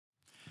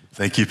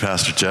Thank you,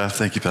 Pastor Jeff.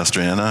 Thank you,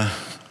 Pastor Anna.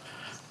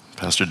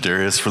 Pastor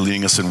Darius, for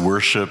leading us in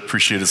worship.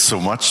 Appreciate it so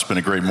much. It's been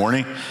a great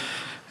morning,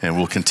 and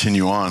we'll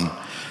continue on.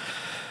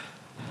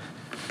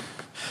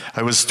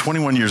 I was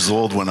 21 years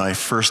old when I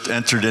first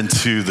entered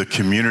into the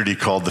community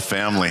called the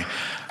family.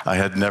 I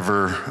had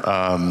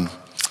never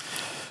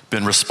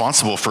been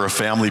responsible for a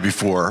family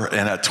before,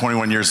 and at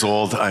 21 years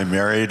old, I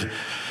married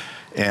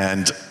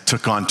and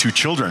took on 2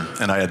 children,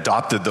 and I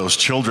adopted those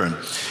children.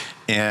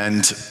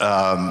 And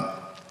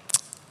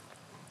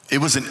it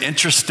was an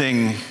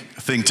interesting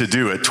thing to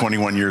do at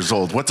 21 years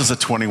old. What does a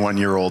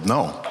 21-year-old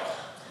know?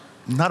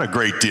 Not a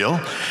great deal.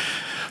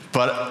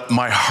 But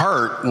my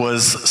heart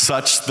was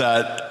such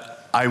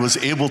that I was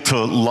able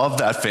to love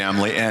that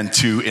family and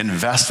to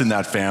invest in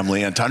that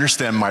family and to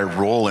understand my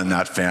role in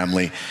that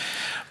family.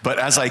 But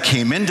as I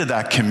came into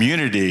that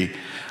community,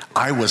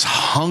 I was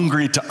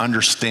hungry to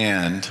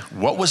understand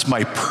what was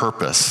my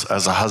purpose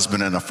as a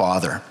husband and a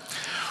father.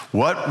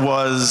 What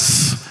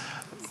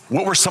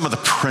were some of the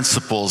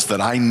principles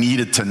that I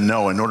needed to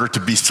know in order to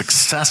be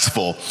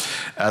successful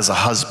as a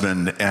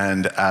husband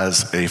and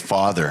as a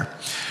father?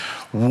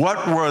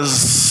 What were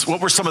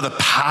some of the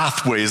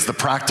pathways, the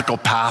practical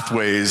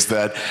pathways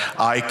that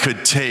I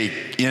could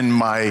take in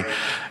my,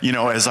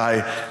 as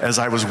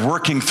I was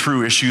working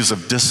through issues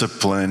of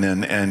discipline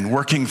and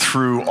working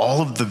through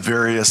all of the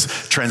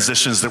various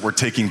transitions that were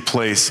taking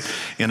place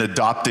in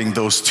adopting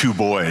those 2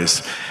 boys?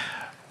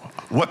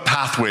 What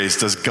pathways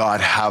does God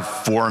have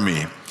for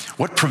me?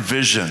 What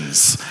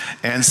provisions?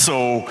 And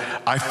so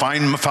I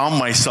found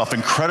myself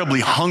incredibly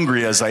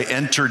hungry as I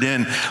entered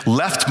in,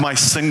 left my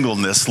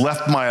singleness,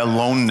 left my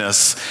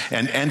aloneness,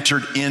 and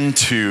entered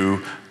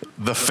into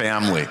the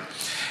family.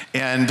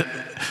 And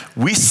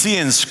we see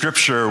in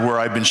Scripture, where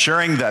I've been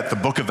sharing that the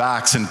book of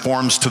Acts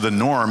informs to the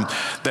norm,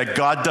 that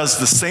God does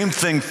the same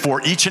thing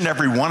for each and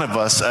every one of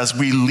us as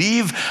we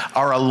leave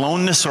our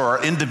aloneness or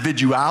our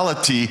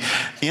individuality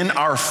in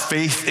our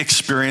faith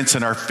experience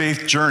and our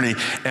faith journey,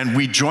 and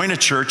we join a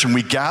church and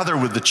we gather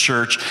with the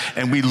church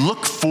and we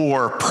look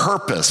for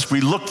purpose,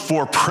 we look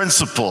for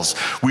principles,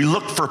 we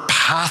look for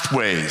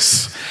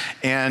pathways.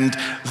 And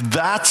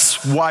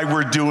that's why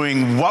we're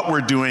doing what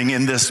we're doing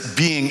in this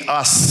Being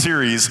Us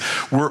series.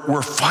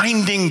 We're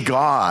finding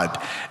God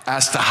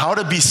as to how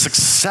to be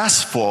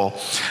successful,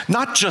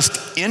 not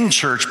just in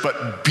church,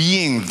 but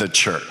being the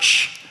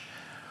church.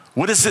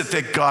 What is it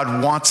that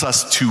God wants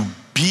us to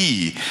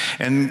be?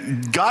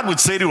 And God would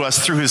say to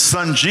us through his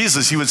son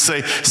Jesus, he would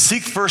say,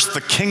 seek first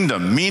the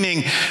kingdom,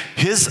 meaning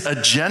his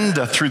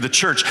agenda through the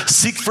church.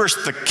 Seek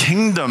first the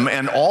kingdom,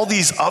 and all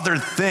these other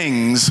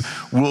things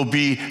will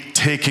be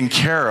taken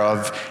care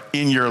of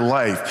in your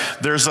life.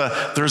 There's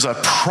a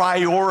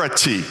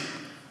priority.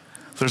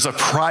 There's a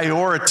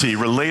priority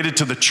related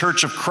to the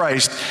church of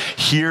Christ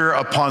here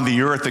upon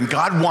the earth, and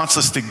God wants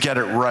us to get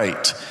it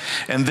right.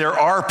 And there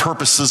are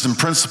purposes and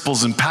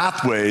principles and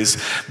pathways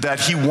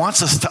that he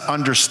wants us to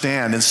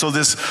understand. And so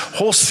this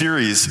whole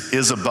series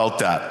is about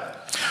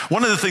that.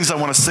 One of the things I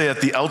want to say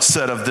at the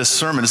outset of this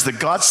sermon is that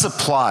God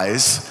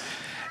supplies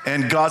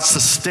and God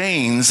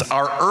sustains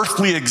our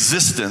earthly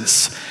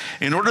existence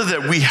in order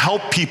that we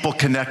help people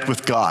connect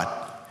with God.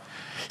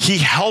 He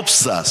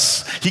helps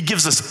us. He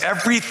gives us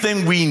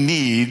everything we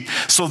need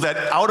so that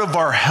out of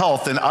our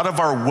health and out of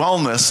our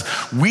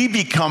wellness, we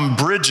become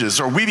bridges,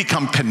 or we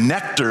become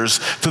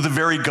connectors to the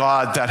very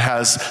God that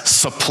has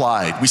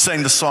supplied. We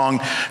sang the song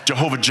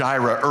Jehovah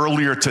Jireh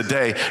earlier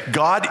today.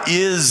 God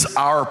is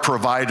our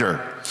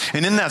provider.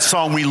 And in that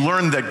song, we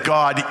learned that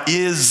God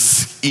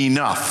is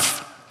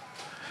enough.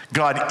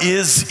 God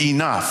is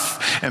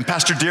enough. And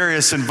Pastor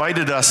Darius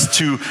invited us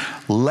to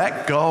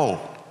let go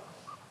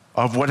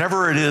of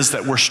whatever it is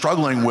that we're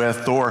struggling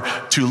with, or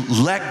to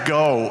let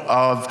go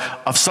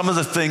of some of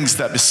the things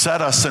that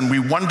beset us, and we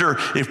wonder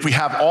if we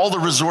have all the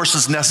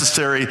resources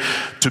necessary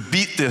to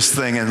beat this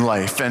thing in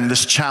life and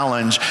this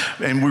challenge.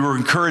 And we were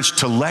encouraged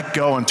to let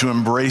go and to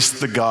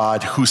embrace the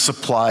God who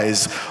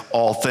supplies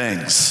all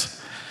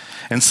things.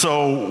 And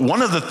so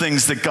one of the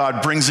things that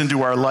God brings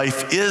into our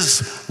life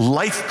is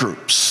life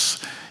groups.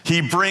 He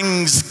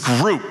brings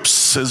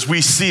groups, as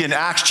we see in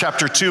Acts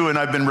chapter 2, and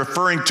I've been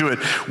referring to it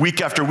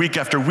week after week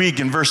after week.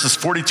 In verses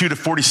 42 to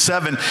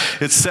 47,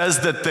 it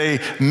says that they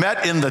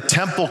met in the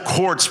temple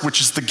courts,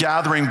 which is the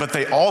gathering, but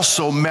they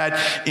also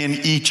met in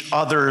each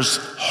other's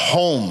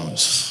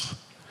homes.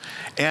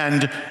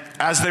 And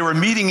as they were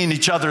meeting in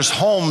each other's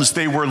homes,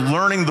 they were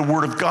learning the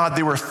Word of God,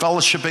 they were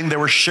fellowshipping, they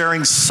were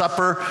sharing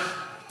supper,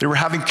 they were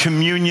having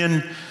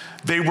communion,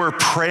 they were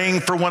praying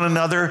for one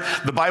another.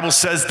 The Bible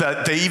says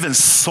that they even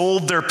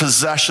sold their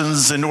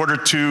possessions in order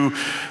to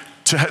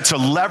to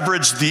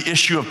leverage the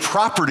issue of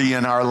property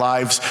in our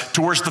lives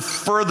towards the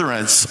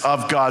furtherance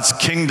of God's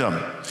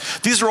kingdom.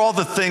 These are all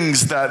the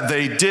things that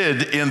they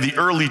did in the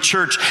early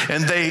church,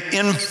 and they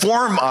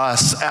inform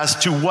us as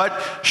to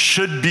what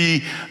should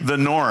be the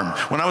norm.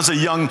 When I was a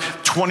young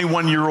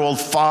 21-year-old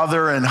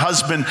father and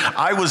husband,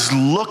 I was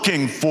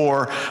looking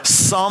for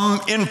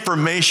some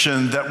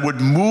information that would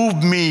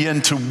move me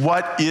into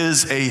what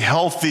is a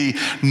healthy,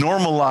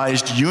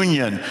 normalized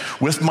union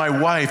with my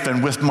wife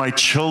and with my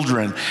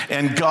children.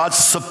 And God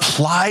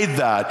supplied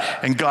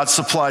that, and God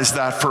supplies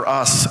that for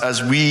us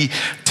as we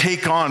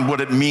take on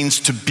what it means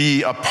to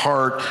be a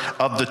part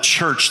of the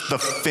church, the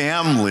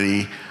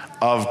family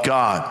of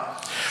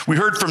God. We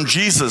heard from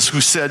Jesus, who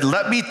said,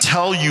 "Let me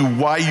tell you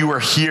why you are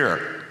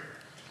here."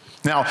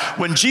 Now,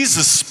 when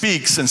Jesus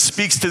speaks and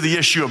speaks to the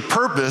issue of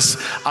purpose,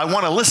 I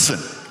want to listen.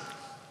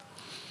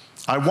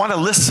 I want to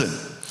listen.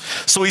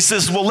 So he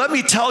says, well, let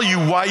me tell you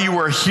why you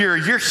are here.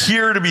 You're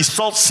here to be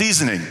salt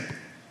seasoning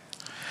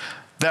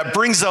that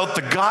brings out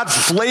the God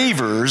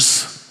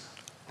flavors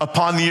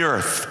upon the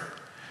earth.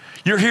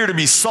 You're here to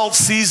be salt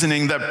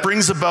seasoning that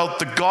brings about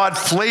the God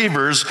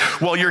flavors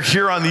while you're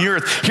here on the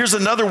earth. Here's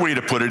another way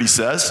to put it, he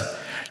says.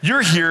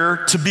 You're here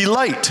to be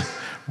light,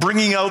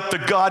 bringing out the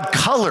God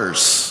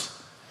colors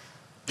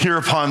here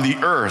upon the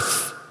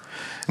earth.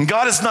 And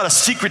God is not a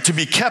secret to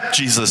be kept,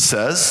 Jesus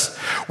says.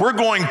 We're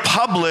going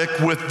public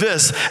with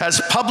this,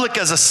 as public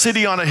as a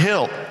city on a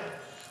hill.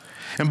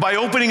 And by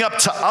opening up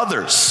to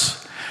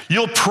others,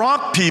 you'll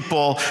prompt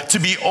people to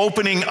be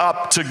opening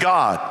up to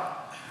God,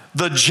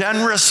 the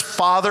generous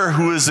Father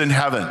who is in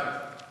heaven.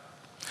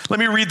 Let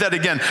me read that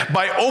again.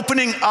 By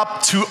opening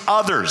up to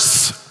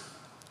others,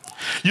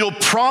 you'll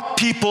prompt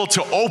people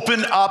to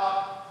open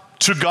up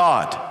to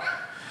God,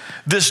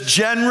 this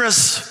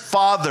generous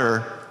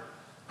Father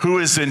who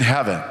is in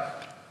heaven.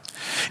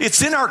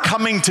 It's in our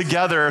coming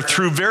together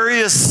through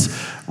various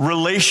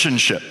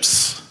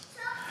relationships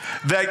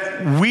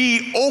that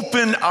we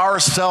open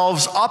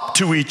ourselves up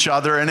to each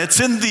other, and it's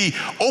in the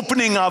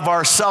opening of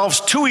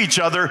ourselves to each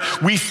other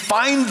we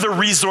find the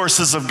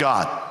resources of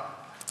God.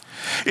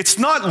 It's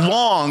not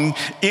long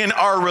in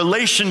our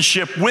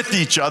relationship with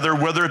each other,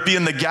 whether it be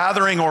in the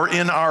gathering or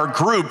in our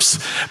groups,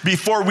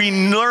 before we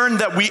learn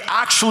that we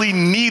actually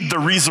need the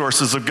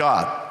resources of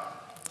God.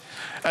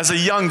 As a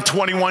young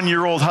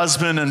 21-year-old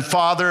husband and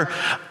father,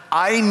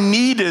 I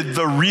needed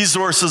the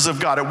resources of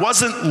God. It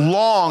wasn't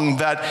long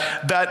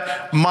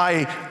that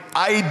my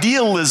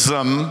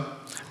idealism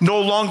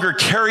no longer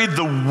carried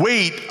the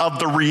weight of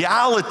the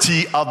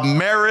reality of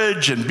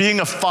marriage and being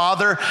a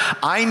father.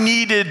 I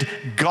needed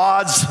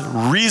God's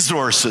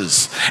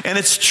resources. And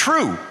it's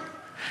true.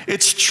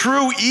 It's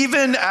true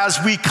even as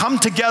we come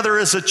together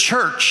as a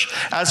church,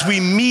 as we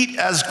meet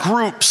as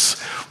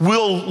groups.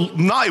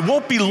 It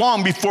won't be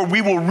long before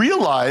we will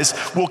realize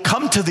we'll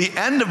come to the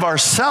end of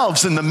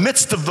ourselves in the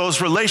midst of those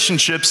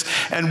relationships,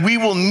 and we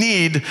will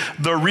need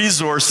the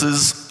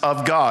resources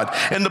of God.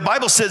 And the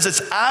Bible says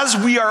it's as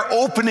we are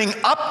opening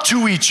up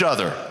to each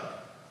other,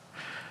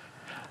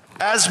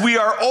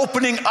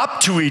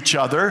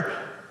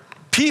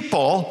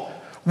 people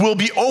will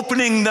be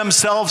opening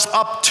themselves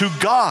up to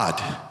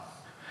God.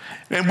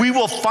 And we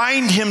will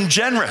find him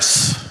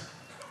generous.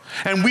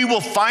 And we will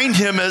find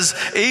him as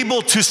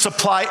able to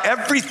supply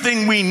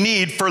everything we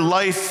need for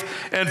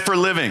life and for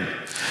living.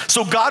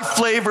 So God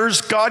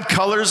flavors, God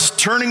colors,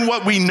 turning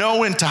what we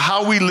know into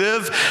how we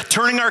live,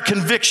 turning our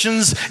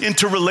convictions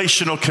into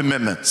relational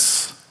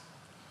commitments.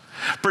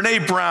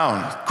 Brené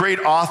Brown, great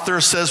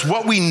author, says,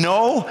 what we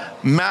know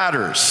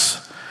matters,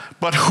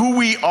 but who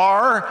we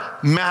are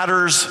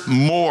matters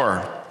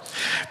more.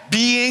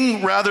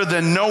 Being rather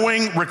than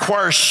knowing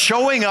requires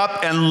showing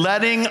up and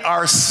letting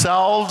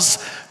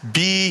ourselves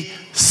be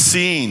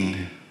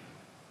seen.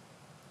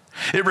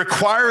 It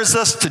requires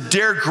us to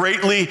dare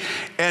greatly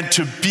and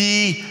to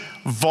be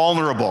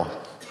vulnerable.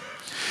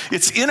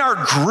 It's in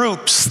our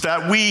groups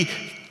that we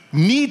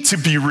need to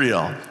be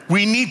real.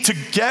 We need to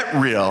get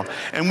real,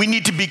 and we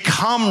need to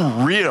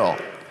become real.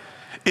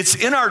 It's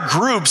in our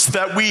groups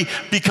that we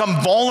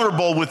become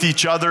vulnerable with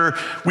each other.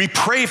 We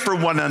pray for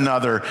one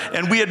another,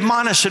 and we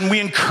admonish and we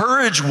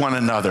encourage one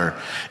another.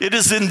 It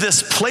is in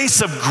this place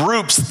of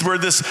groups where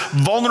this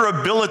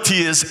vulnerability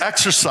is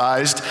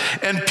exercised,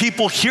 and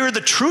people hear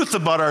the truth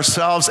about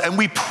ourselves, and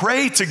we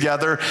pray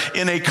together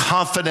in a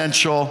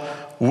confidential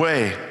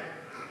way.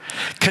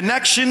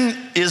 Connection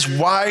is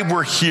why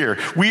we're here.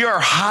 We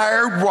are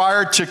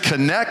hardwired to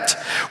connect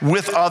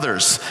with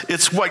others.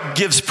 It's what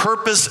gives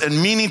purpose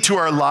and meaning to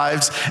our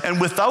lives.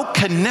 And without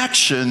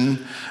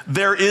connection,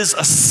 there is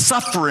a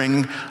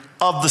suffering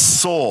of the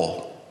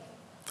soul.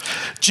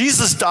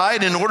 Jesus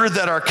died in order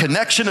that our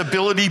connection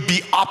ability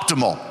be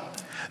optimal,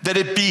 that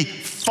it be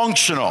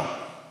functional,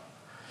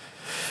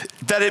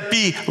 that it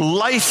be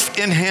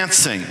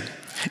life-enhancing.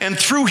 And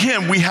through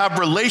him, we have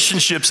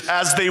relationships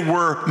as they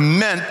were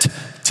meant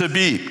to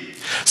be.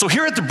 So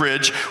here at the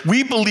Bridge,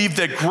 we believe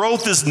that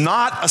growth is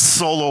not a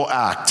solo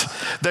act,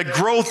 that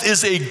growth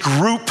is a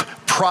group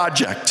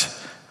project.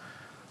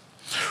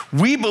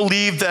 We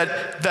believe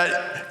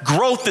that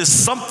growth is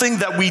something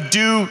that we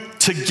do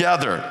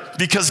together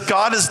because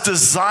God has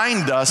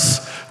designed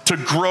us to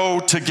grow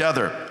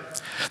together.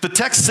 The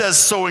text says,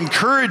 so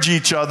encourage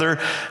each other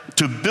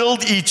to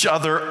build each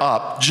other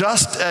up,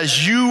 just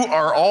as you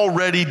are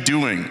already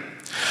doing.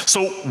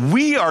 So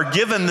we are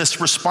given this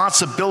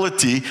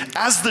responsibility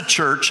as the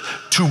church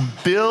to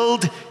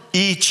build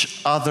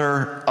each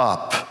other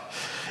up.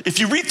 If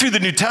you read through the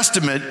New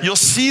Testament, you'll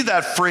see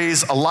that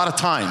phrase a lot of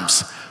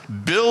times,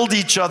 build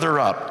each other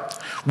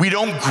up. We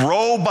don't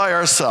grow by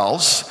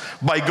ourselves,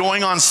 by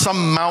going on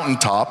some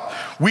mountaintop.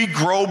 We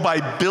grow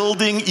by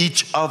building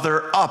each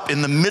other up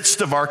in the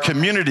midst of our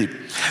community.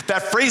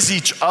 That phrase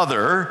each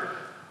other,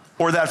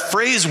 or that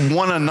phrase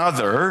one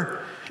another,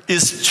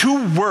 is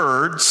two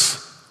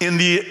words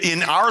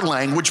in our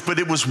language, but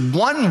it was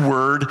one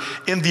word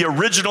in the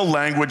original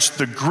language,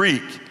 the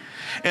Greek.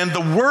 And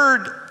the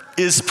word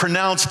is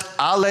pronounced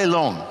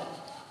allelon.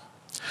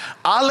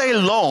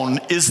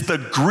 Allelon is the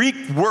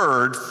Greek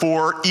word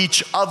for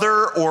each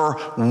other or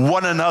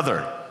one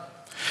another.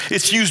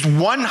 It's used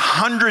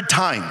 100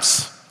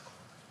 times.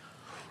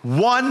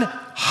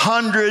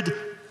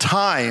 100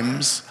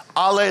 times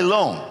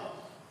allelon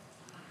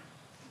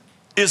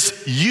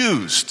is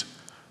used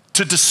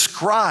to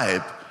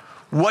describe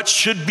what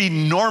should be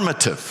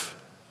normative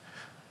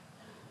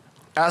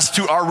as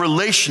to our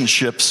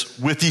relationships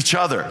with each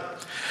other.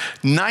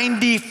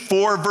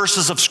 94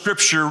 verses of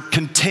scripture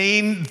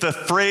contain the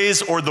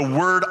phrase or the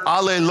word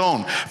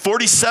allelon.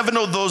 47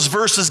 of those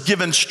verses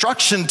give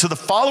instruction to the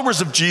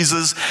followers of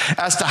Jesus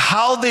as to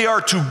how they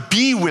are to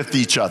be with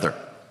each other.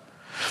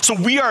 So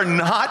we are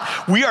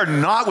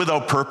not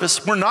without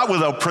purpose, we're not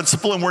without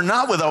principle, and we're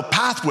not without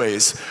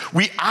pathways.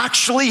 We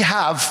actually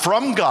have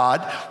from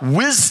God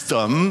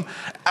wisdom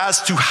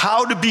as to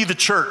how to be the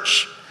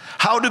church,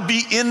 how to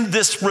be in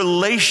this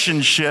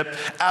relationship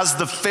as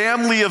the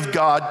family of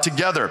God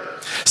together.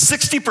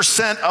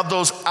 60% of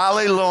those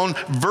allelon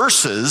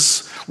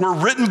verses were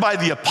written by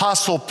the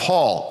Apostle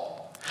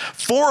Paul.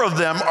 4 of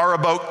them are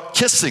about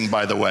kissing,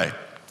 by the way.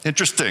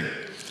 Interesting.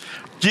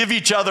 Give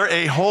each other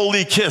a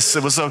holy kiss.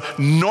 It was a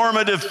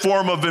normative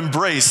form of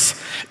embrace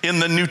in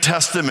the New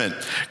Testament.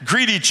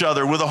 Greet each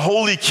other with a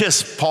holy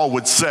kiss, Paul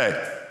would say.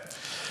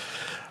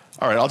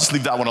 All right, I'll just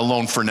leave that one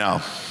alone for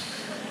now.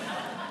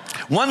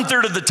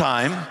 1/3 of the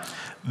time,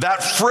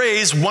 that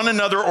phrase, one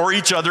another or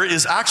each other,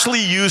 is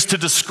actually used to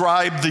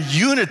describe the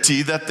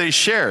unity that they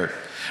shared.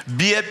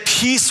 Be at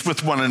peace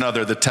with one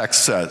another, the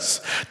text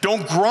says.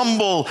 Don't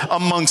grumble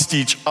amongst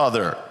each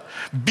other.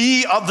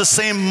 Be of the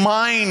same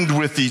mind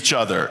with each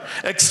other.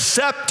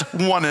 Accept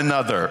one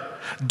another.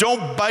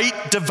 Don't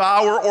bite,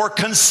 devour, or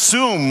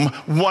consume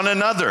one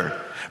another.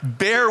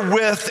 Bear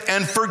with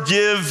and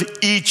forgive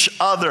each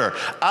other.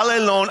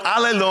 Allelon,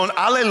 allelon,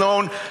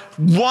 allelon.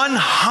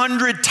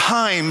 100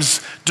 times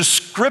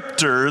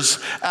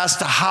descriptors as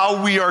to how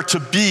we are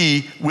to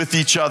be with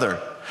each other.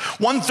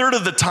 1/3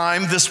 of the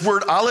time, this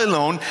word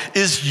allelon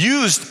is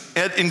used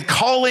in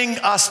calling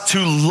us to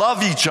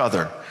love each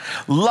other.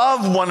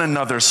 Love one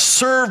another,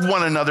 serve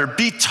one another,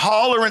 be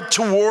tolerant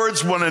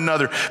towards one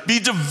another, be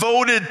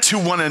devoted to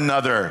one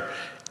another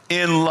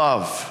in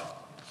love.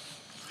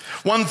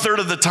 1/3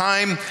 of the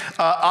time,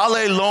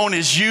 allelon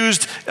is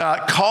used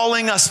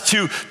calling us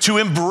to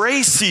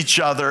embrace each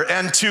other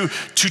and to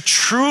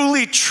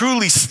truly,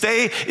 truly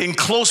stay in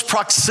close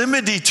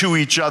proximity to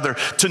each other,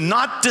 to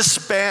not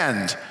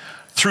disband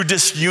through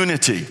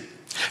disunity.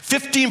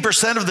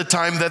 15% of the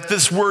time that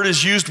this word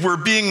is used, we're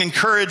being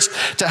encouraged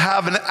to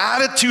have an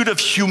attitude of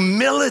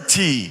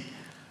humility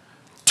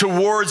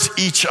towards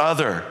each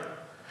other.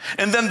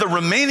 And then the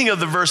remaining of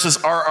the verses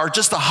are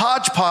just a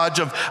hodgepodge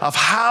of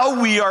how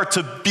we are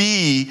to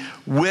be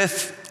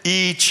with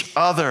each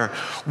other.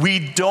 We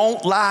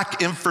don't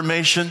lack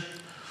information.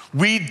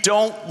 We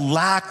don't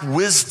lack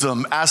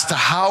wisdom as to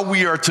how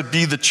we are to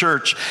be the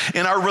church.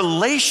 And our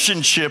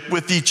relationship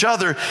with each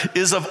other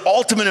is of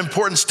ultimate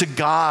importance to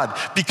God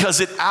because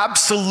it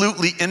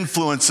absolutely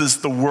influences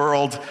the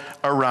world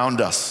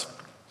around us.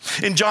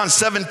 In John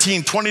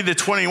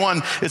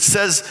 17:20-21, it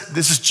says,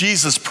 this is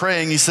Jesus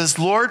praying. He says,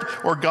 Lord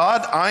or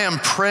God, I am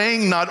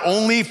praying not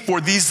only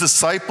for these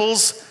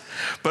disciples,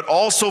 but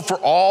also for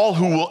all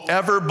who will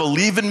ever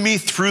believe in me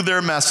through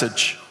their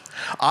message.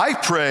 I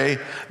pray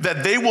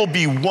that they will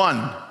be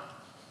one,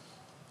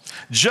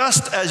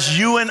 just as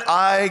you and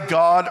I,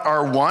 God,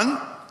 are one,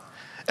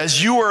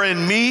 as you are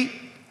in me,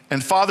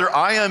 and Father,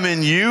 I am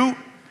in you,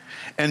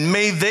 and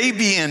may they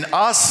be in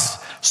us,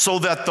 so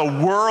that the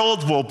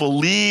world will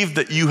believe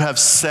that you have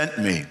sent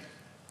me.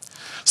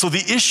 So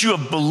the issue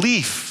of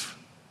belief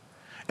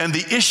and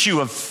the issue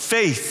of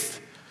faith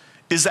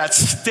is at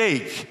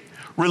stake,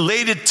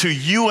 related to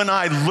you and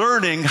I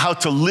learning how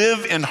to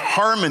live in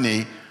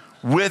harmony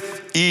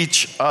with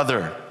each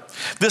other.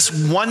 This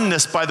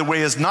oneness, by the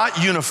way, is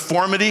not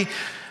uniformity,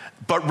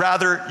 but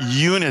rather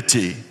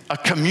unity, a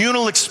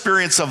communal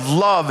experience of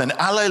love and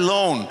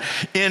allelon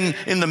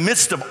in the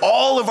midst of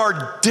all of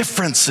our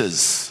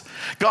differences.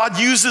 God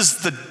uses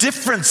the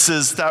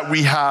differences that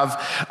we have,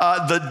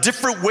 the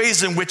different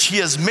ways in which he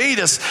has made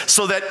us,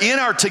 so that in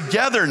our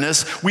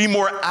togetherness, we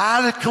more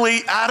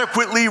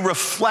adequately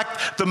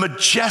reflect the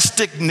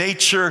majestic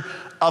nature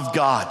of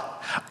God.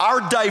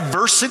 Our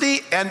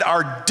diversity and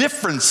our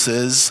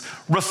differences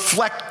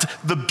reflect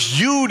the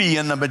beauty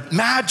and the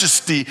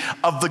majesty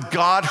of the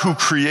God who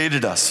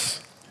created us.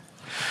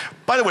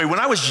 By the way, when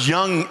I was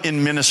young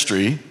in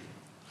ministry,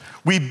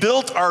 we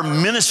built our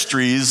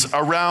ministries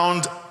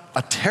around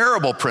a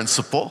terrible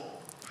principle.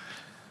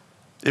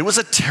 It was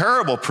a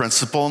terrible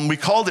principle, and we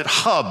called it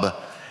HUB,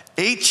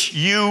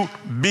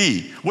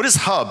 H-U-B. What is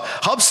HUB?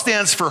 HUB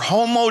stands for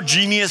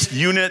homogeneous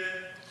unit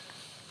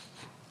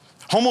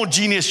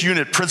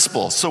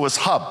principle, so it's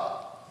HUB.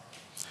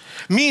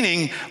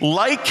 Meaning,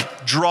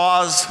 like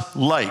draws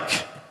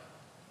like.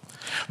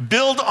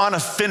 Build on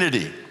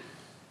affinity,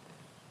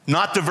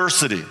 not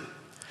diversity.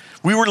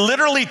 We were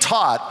literally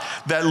taught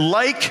that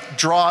like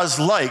draws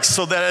like,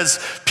 so that as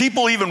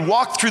people even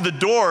walked through the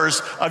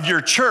doors of your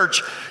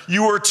church,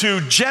 you were to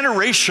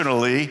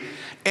generationally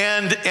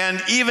and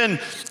even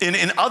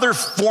in other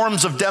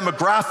forms of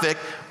demographic,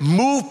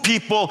 move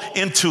people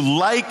into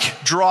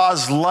like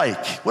draws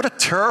like. What a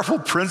terrible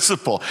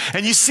principle.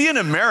 And you see in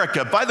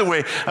America, by the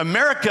way,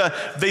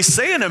 they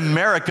say in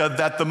America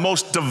that the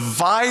most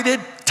divided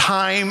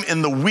time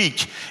in the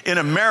week in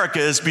America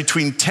is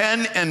between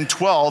 10 and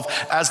 12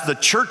 as the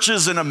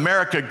churches in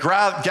America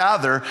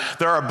gather.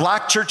 There are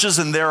black churches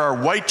and there are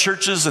white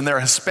churches and there are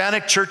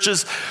Hispanic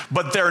churches,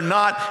 but they're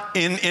not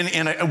in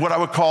what I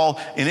would call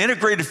an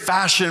integrated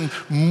fashion,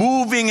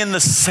 moving in the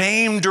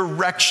same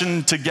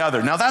direction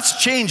together. Now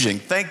that's changing,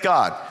 thank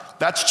God,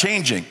 that's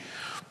changing.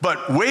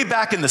 But way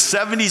back in the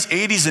 70s,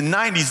 80s, and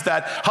 90s,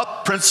 that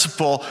HUB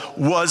principle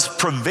was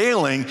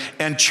prevailing,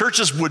 and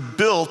churches would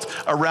build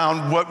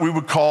around what we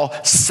would call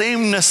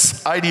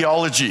sameness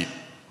ideology.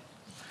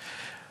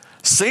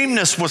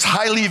 Sameness was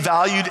highly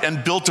valued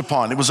and built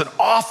upon. It was an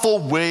awful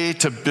way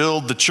to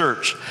build the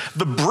church.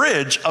 The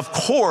Bridge, of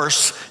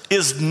course,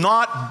 is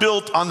not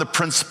built on the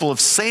principle of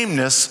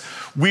sameness.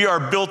 We are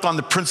built on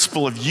the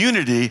principle of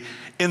unity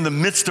in the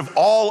midst of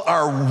all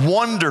our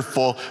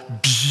wonderful,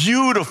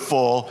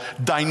 beautiful,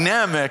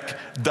 dynamic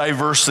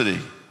diversity.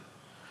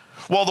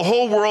 While the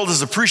whole world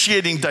is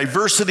appreciating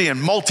diversity and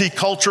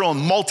multicultural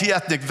and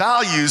multi-ethnic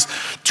values,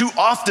 too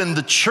often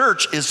the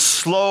church is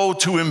slow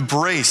to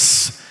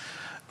embrace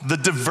the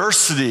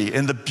diversity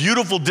and the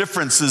beautiful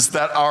differences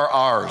that are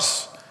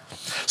ours.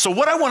 So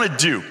what I want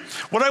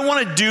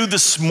to do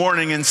this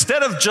morning,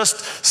 instead of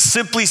just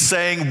simply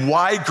saying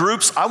why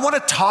groups, I want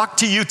to talk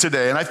to you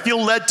today, and I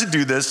feel led to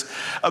do this,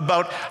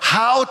 about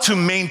how to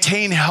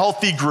maintain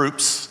healthy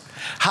groups,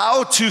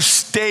 how to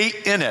stay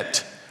in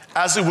it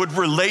as it would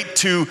relate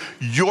to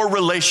your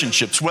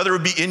relationships, whether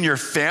it be in your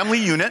family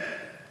unit,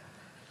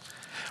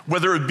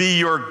 whether it be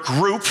your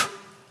group,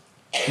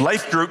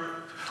 life group,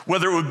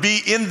 whether it would be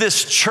in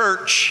this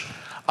church.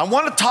 I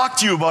want to talk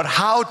to you about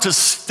how to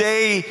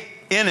stay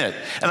in it.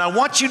 And I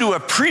want you to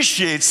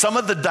appreciate some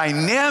of the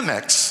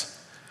dynamics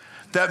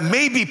that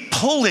may be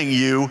pulling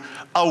you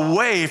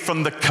away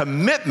from the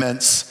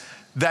commitments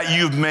that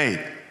you've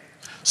made.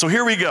 So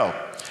here we go.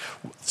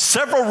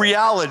 Several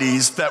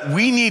realities that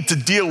we need to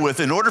deal with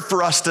in order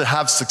for us to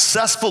have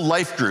successful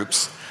life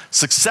groups,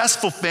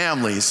 successful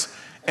families,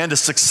 and a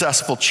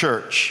successful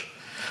church.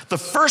 The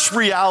first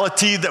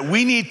reality that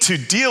we need to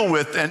deal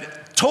with and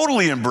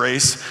totally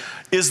embrace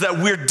is that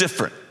we're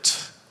different.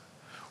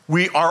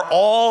 We are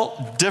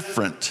all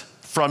different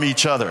from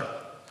each other.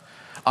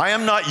 I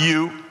am not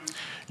you.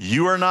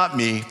 You are not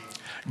me.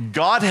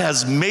 God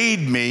has made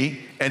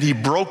me, and he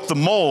broke the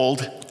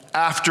mold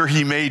after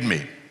he made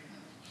me.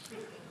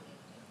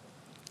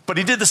 But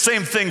he did the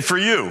same thing for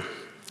you.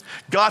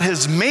 God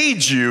has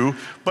made you,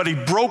 but he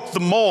broke the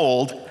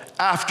mold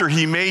after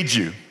he made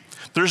you.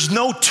 There's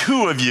no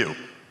two of you.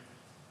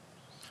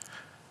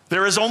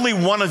 There is only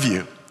one of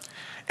you.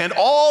 And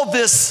all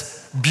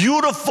this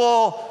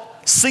beautiful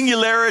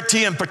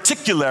singularity and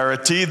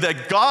particularity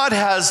that God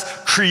has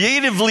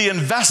creatively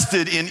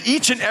invested in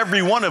each and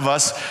every one of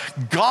us,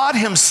 God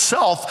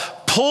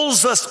himself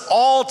pulls us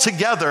all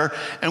together,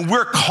 and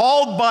we're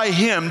called by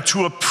him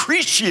to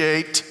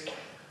appreciate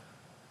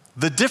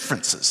the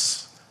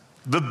differences,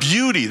 the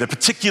beauty, the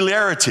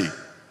particularity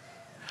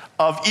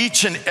of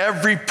each and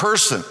every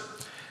person.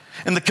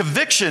 And the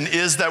conviction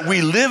is that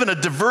we live in a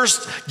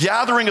diverse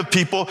gathering of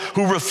people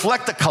who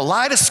reflect a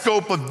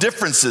kaleidoscope of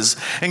differences.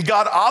 And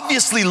God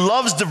obviously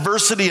loves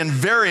diversity and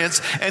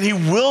variance, and he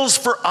wills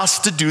for us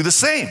to do the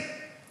same.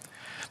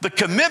 The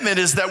commitment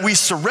is that we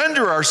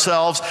surrender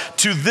ourselves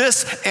to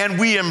this, and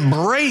we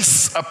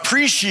embrace,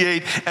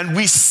 appreciate, and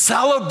we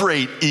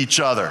celebrate each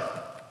other.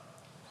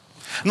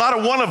 Not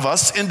a one of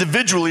us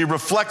individually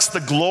reflects the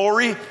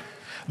glory,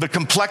 the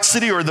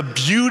complexity, or the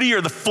beauty,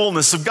 or the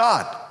fullness of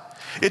God.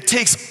 It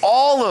takes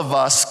all of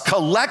us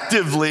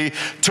collectively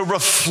to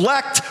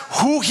reflect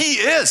who he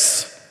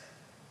is.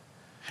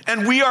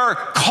 And we are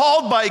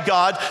called by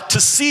God to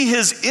see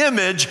his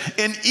image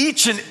in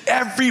each and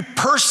every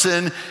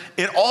person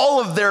in all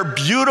of their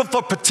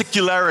beautiful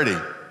particularity.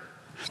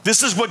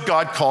 This is what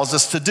God calls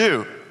us to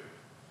do.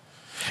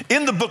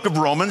 In the book of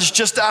Romans,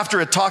 just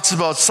after it talks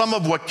about some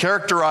of what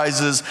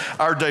characterizes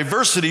our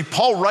diversity,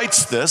 Paul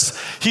writes this.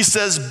 He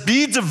says,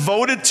 "Be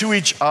devoted to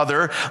each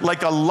other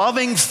like a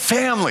loving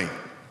family.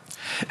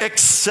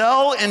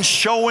 Excel in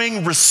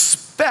showing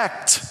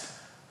respect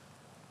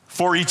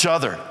for each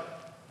other."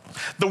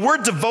 The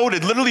word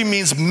devoted literally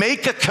means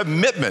make a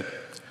commitment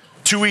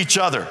to each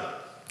other.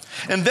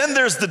 And then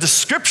there's the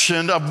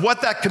description of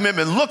what that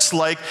commitment looks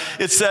like.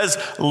 It says,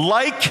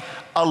 like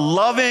a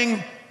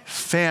loving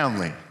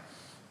family.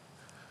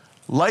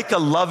 Like a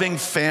loving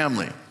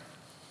family.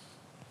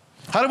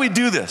 How do we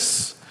do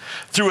this?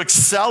 Through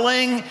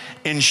excelling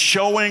in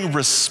showing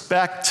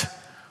respect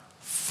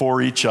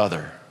for each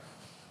other.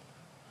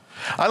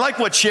 I like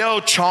what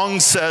Xiao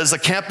Chong says, a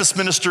campus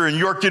minister in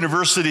York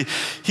University.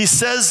 He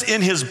says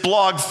in his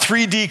blog,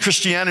 3D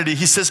Christianity,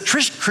 he says,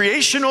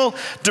 creational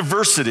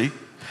diversity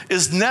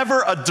is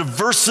never a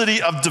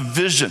diversity of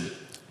division.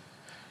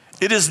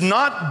 It is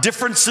not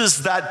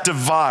differences that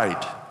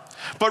divide,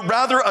 but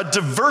rather a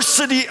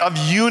diversity of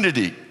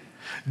unity.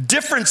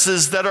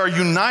 Differences that are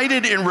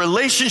united in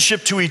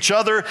relationship to each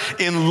other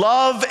in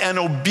love and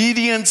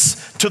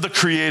obedience to the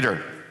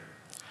Creator.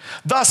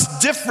 Thus,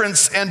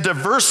 difference and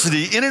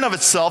diversity in and of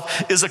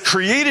itself is a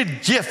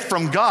created gift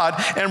from God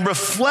and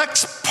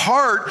reflects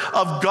part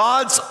of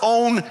God's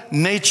own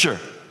nature.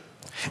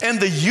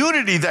 And the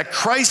unity that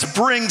Christ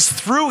brings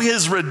through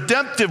his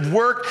redemptive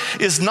work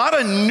is not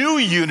a new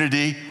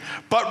unity,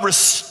 but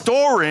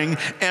restoring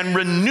and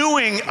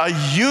renewing a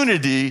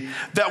unity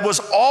that was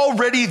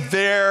already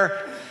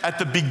there at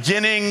the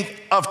beginning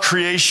of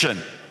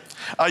creation.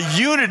 A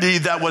unity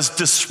that was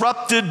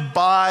disrupted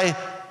by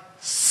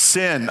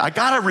sin. I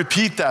gotta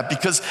repeat that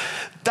because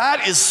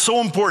that is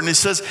so important. He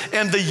says,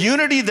 and the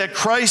unity that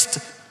Christ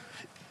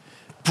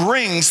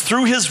brings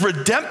through his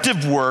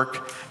redemptive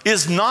work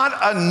is not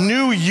a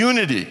new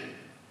unity,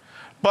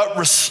 but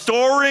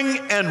restoring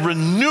and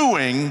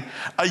renewing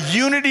a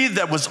unity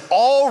that was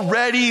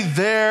already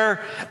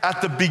there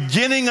at the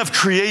beginning of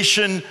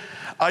creation,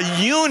 a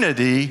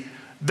unity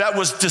that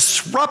was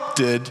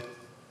disrupted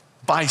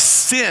by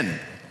sin.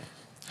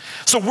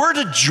 So we're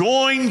to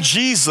join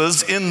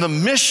Jesus in the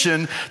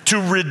mission to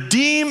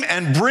redeem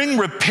and bring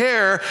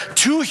repair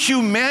to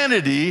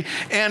humanity.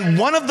 And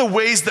one of the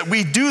ways that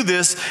we do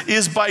this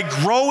is by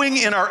growing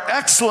in our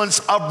excellence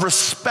of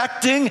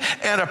respecting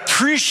and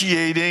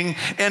appreciating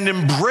and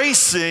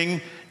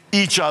embracing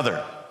each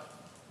other.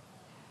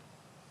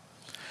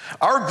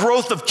 Our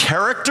growth of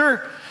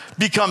character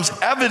becomes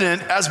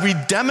evident as we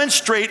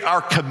demonstrate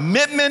our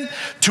commitment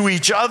to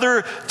each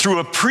other through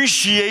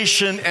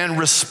appreciation and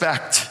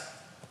respect.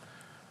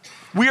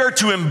 We are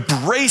to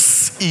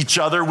embrace each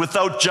other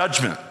without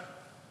judgment.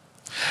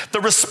 The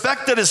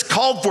respect that is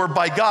called for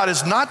by God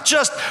is not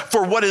just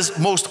for what is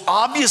most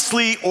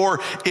obviously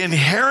or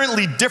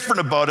inherently different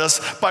about us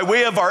by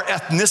way of our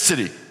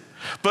ethnicity,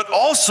 but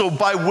also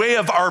by way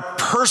of our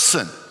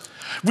person.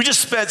 We just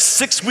spent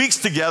 6 weeks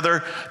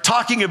together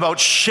talking about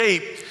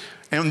shape,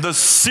 and the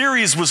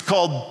series was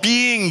called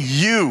Being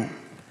You.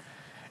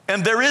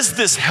 And there is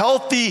this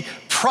healthy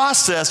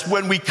process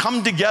when we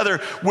come together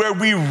where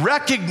we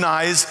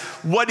recognize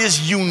what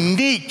is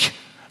unique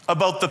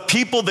about the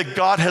people that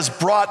God has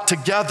brought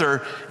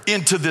together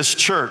into this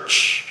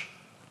church.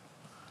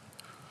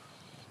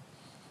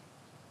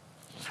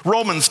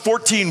 Romans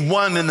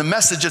 14:1 in the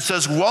Message, it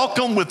says,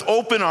 "Welcome with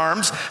open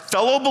arms,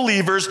 fellow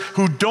believers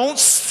who don't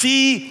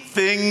see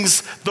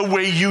things the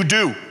way you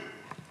do.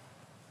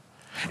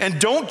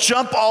 And don't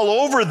jump all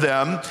over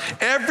them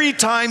every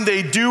time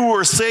they do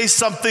or say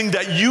something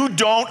that you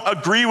don't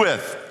agree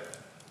with.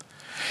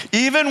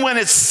 Even when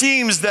it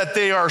seems that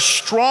they are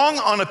strong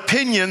on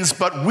opinions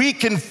but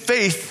weak in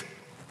faith,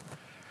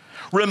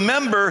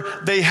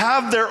 remember they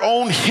have their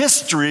own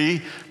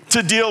history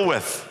to deal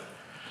with.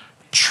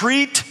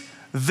 Treat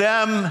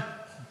them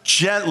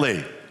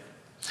gently."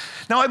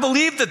 Now, I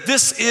believe that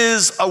this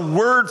is a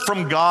word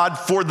from God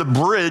for the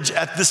Bridge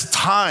at this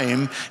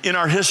time in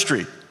our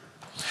history.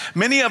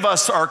 Many of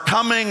us are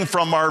coming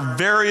from our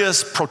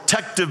various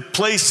protective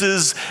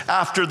places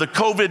after the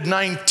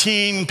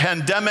COVID-19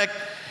 pandemic,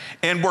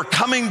 and we're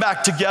coming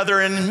back together,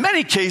 and in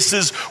many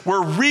cases,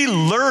 we're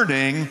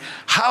relearning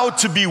how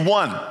to be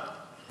one,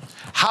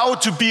 how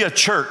to be a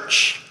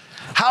church,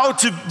 how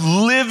to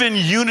live in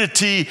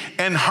unity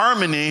and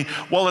harmony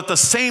while at the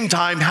same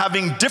time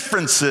having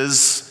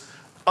differences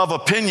of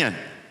opinion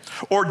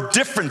or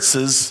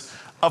differences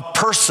of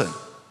person.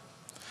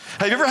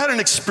 Have you ever had an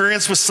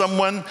experience with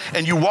someone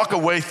and you walk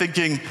away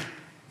thinking,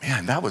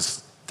 man, that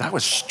was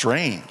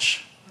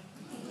strange.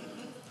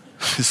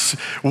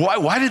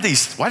 Why did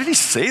he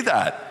say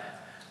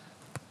that?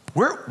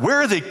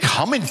 Where are they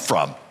coming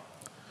from?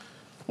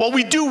 Well,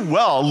 we do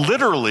well,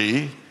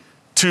 literally,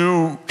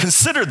 to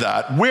consider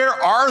that. Where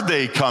are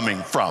they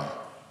coming from?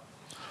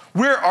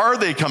 Where are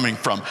they coming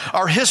from?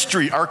 Our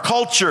history, our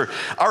culture,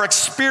 our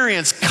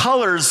experience,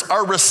 colors,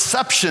 our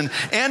reception,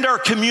 and our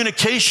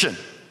communication.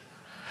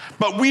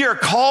 But we are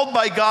called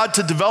by God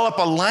to develop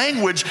a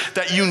language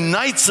that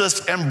unites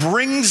us and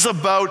brings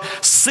about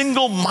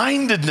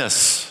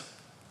single-mindedness,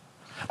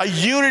 a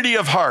unity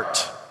of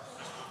heart.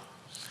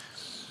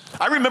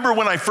 I remember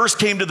when I first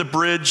came to the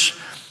Bridge,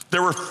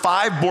 there were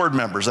 5 board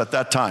members at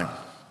that time.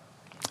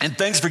 And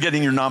thanks for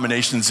getting your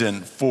nominations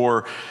in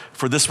for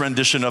this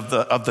rendition of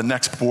the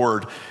next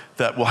board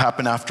that will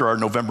happen after our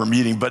November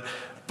meeting. But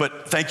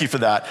thank you for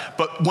that.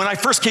 But when I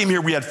first came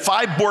here, we had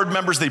 5 board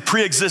members. They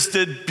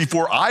pre-existed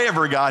before I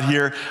ever got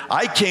here.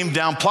 I came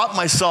down, plopped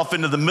myself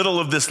into the middle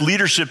of this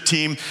leadership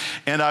team,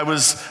 and I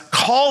was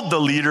called the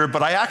leader,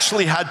 but I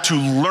actually had to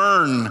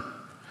learn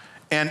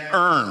and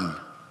earn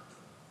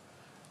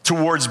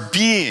towards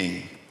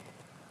being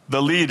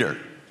the leader.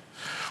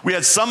 We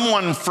had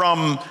someone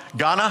from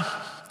Ghana.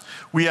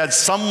 We had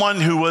someone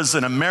who was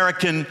an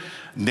American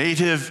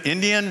native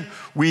Indian.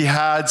 We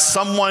had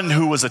someone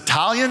who was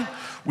Italian.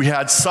 We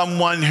had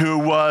someone who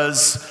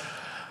was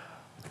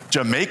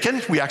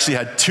Jamaican. We actually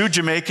had 2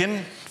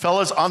 Jamaican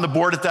fellows on the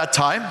board at that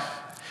time.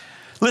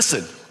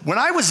 Listen, when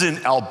I was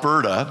in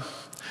Alberta,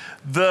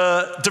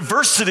 the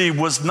diversity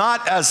was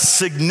not as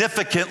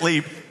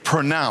significantly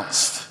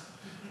pronounced.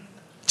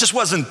 It just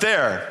wasn't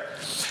there.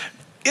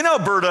 In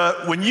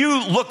Alberta, when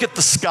you look at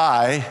the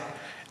sky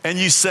and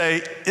you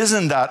say,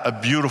 "Isn't that a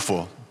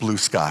beautiful blue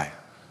sky?"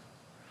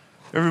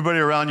 Everybody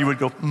around you would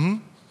go, "Mm-hmm.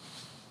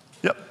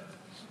 Yep."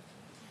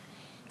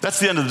 That's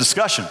the end of the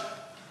discussion.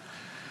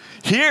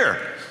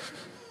 Here,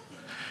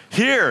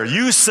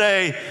 you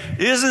say,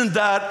 "Isn't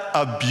that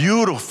a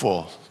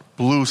beautiful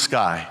blue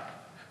sky?"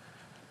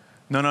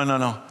 No.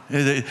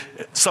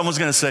 Someone's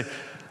going to say,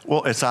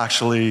 "Well, it's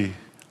actually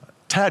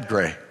tad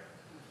gray."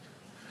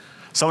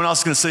 Someone else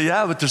is going to say,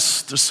 "Yeah, but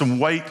there's some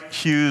white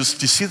hues.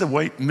 Do you see the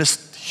white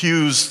mist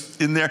hues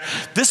in there?"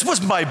 This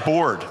was my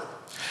board.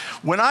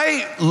 When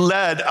I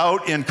led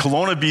out in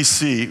Kelowna,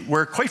 BC,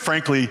 where quite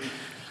frankly,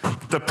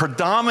 the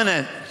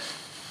predominant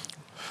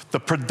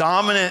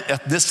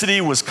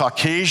ethnicity was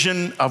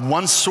Caucasian of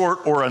one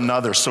sort or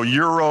another. So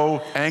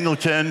Euro,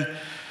 Anglican,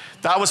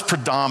 that was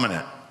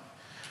predominant.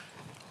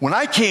 When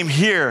I came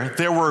here,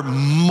 there were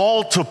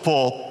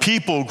multiple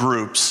people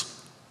groups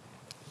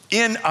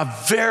in a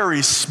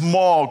very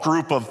small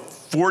group of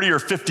 40 or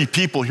 50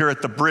 people here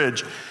at the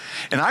Bridge.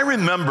 And I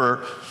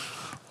remember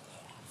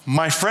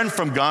my friend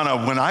from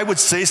Ghana, when I would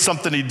say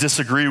something he'd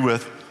disagree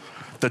with,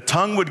 the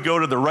tongue would go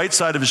to the right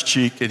side of his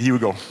cheek and he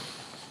would go.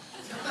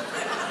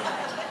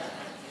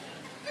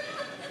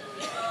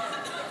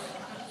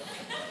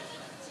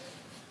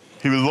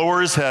 He would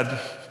lower his head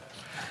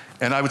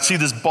and I would see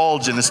this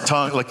bulge in his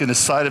tongue, like in the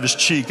side of his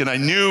cheek, and I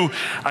knew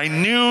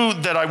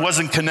that I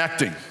wasn't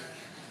connecting.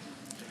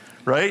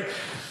 Right?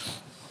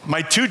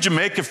 My 2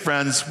 Jamaican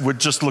friends would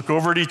just look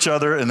over at each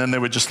other and then they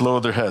would just lower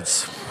their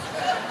heads.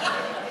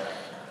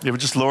 They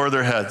would just lower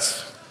their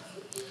heads.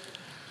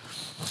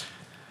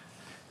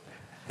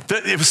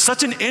 It was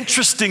such an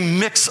interesting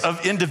mix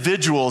of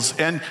individuals,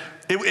 and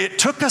it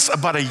took us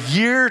about a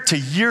year to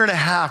year and a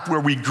half where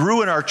we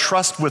grew in our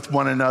trust with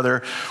one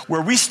another,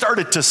 where we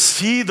started to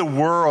see the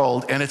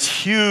world and its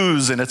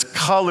hues and its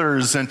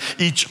colors and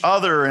each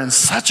other in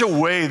such a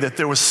way that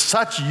there was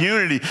such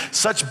unity,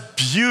 such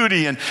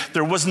beauty, and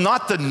there was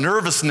not the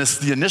nervousness,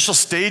 the initial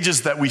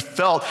stages that we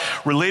felt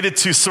related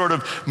to sort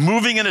of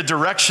moving in a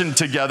direction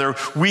together.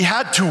 We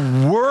had to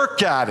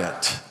work at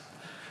it.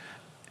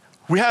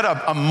 We had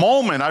a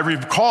moment, I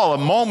recall a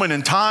moment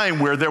in time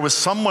where there was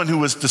someone who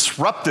was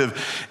disruptive,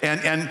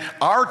 and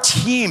our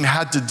team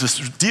had to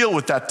deal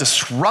with that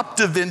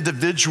disruptive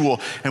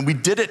individual, and we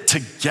did it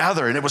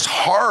together, and it was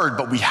hard,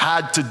 but we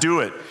had to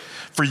do it.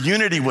 For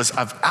unity was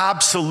of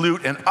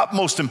absolute and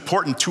utmost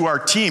importance to our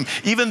team,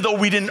 even though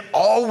we didn't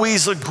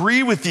always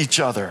agree with each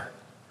other.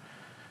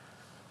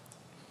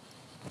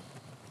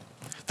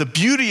 The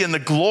beauty and the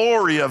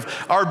glory of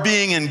our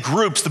being in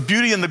groups, the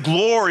beauty and the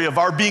glory of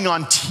our being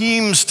on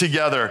teams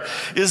together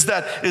is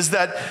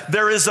that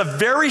there is a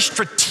very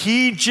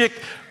strategic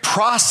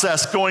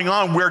process going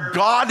on where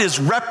God is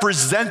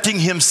representing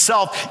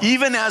himself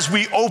even as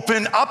we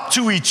open up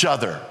to each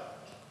other.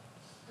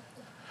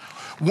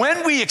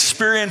 When we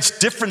experience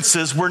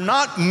differences, we're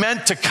not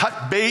meant to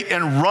cut bait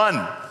and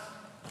run.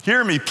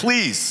 Hear me,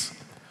 please.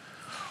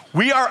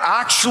 We are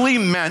actually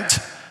meant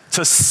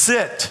to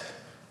sit,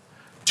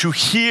 to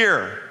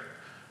hear,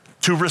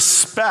 to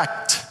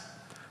respect,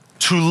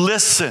 to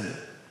listen,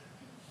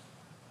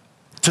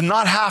 to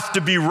not have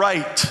to be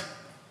right,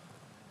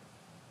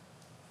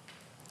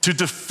 to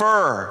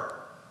defer,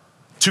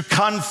 to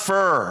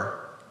confer.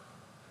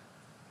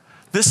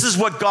 This is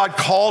what God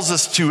calls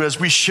us to as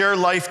we share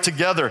life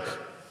together.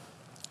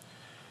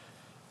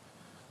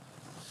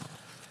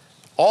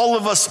 All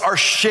of us are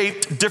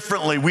shaped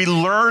differently. We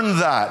learn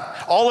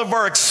that. All of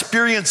our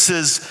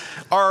experiences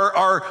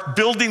are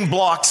building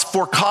blocks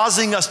for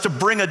causing us to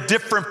bring a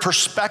different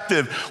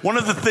perspective. One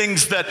of the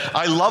things that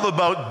I love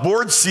about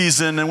board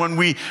season and when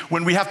we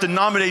have to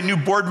nominate new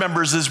board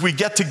members is we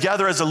get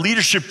together as a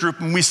leadership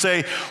group and we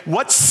say,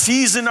 what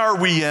season are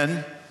we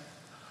in?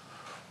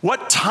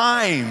 What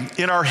time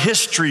in our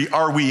history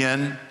are we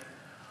in?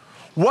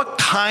 What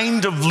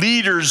kind of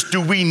leaders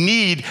do we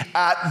need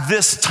at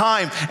this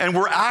time? And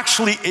we're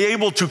actually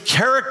able to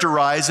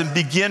characterize and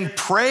begin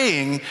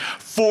praying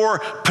for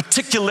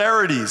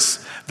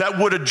particularities that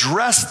would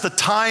address the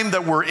time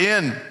that we're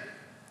in.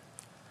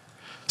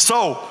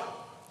 So,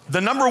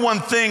 the number one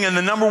thing and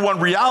the number one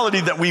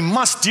reality that we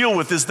must deal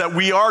with is that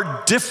we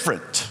are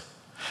different.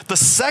 The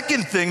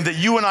second thing that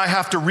you and I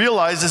have to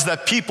realize is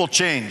that people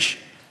change.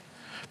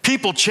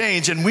 People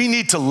change, and we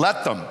need to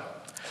let them.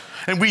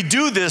 And we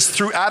do this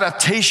through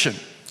adaptation,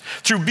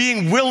 through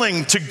being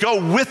willing to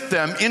go with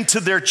them into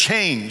their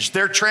change,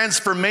 their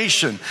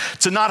transformation,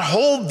 to not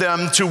hold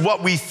them to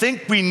what we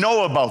think we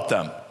know about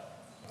them.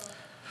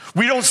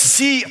 We don't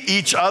see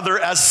each other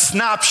as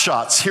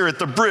snapshots here at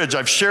the Bridge.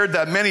 I've shared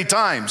that many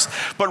times.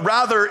 But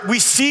rather, we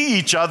see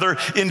each other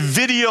in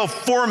video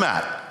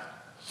format.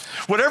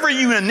 Whatever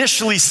you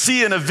initially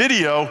see in a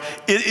video,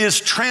 it is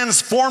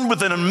transformed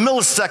within a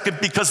millisecond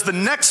because the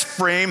next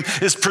frame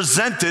is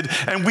presented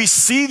and we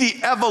see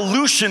the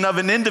evolution of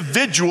an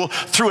individual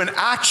through an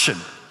action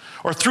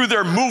or through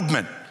their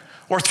movement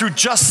or through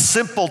just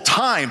simple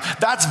time.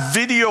 That's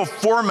video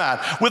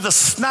format. With a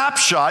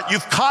snapshot,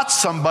 you've caught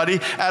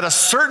somebody at a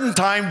certain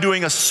time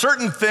doing a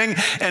certain thing,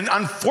 and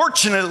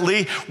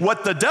unfortunately,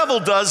 what the devil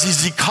does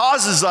is he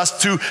causes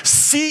us to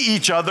see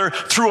each other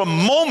through a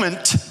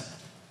moment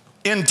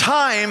in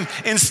time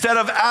instead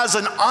of as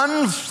an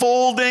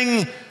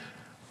unfolding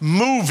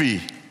movie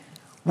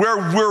where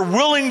we're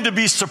willing to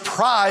be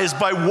surprised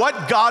by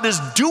what God is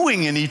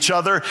doing in each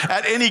other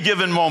at any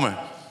given moment.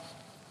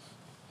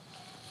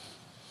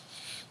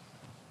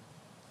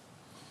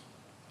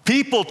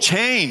 People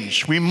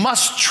change. We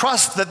must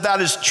trust that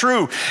that is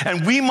true,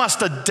 and we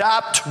must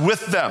adapt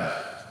with them.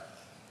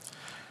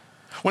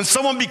 When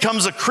someone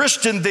becomes a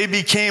Christian, they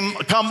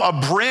become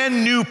a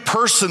brand new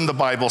person, the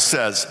Bible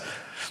says.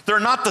 They're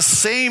not the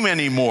same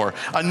anymore.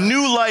 A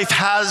new life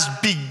has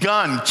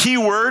begun.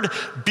 Keyword,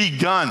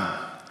 begun.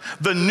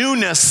 The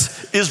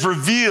newness is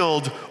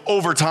revealed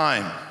over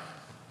time.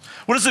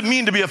 What does it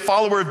mean to be a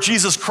follower of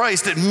Jesus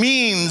Christ? It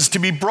means to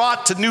be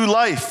brought to new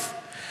life.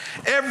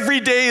 Every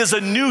day is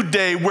a new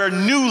day where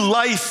new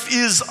life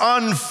is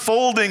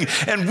unfolding,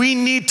 and we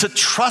need to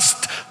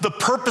trust the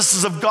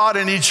purposes of God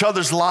in each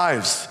other's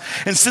lives.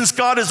 And since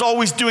God is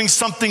always doing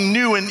something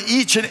new in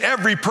each and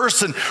every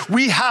person,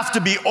 we have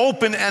to be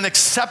open and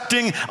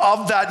accepting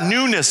of that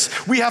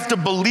newness. We have to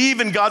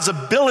believe in God's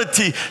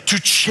ability to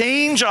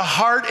change a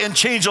heart and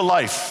change a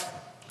life.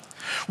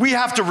 We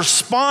have to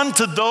respond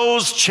to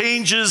those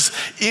changes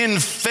in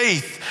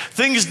faith.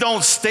 Things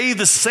don't stay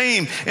the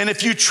same. And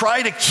if you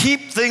try to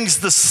keep things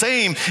the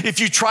same, if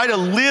you try to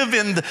live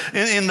in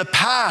the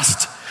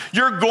past,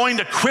 you're going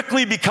to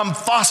quickly become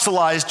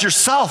fossilized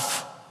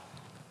yourself.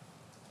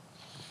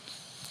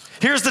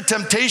 Here's the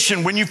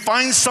temptation. When you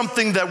find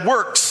something that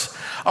works,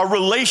 a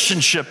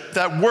relationship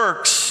that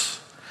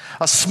works,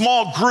 a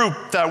small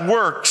group that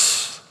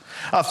works,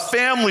 a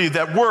family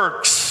that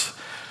works,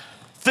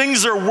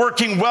 things are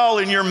working well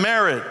in your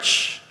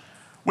marriage.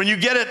 When you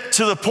get it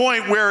to the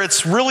point where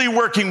it's really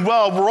working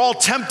well, we're all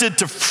tempted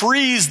to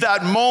freeze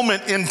that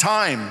moment in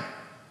time.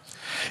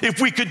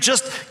 If we could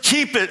just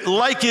keep it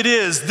like it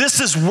is, this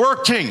is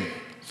working.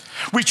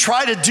 We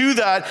try to do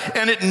that,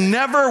 and it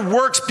never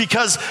works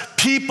because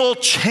people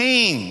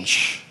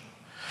change.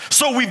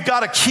 So we've got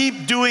to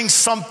keep doing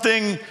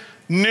something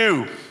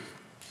new.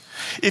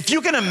 If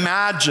you can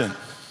imagine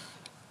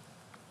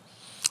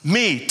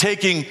me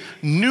taking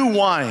new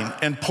wine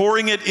and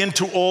pouring it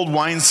into old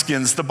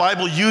wineskins, the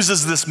Bible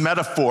uses this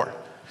metaphor.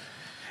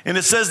 And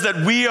it says that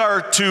we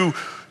are to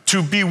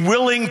be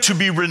willing to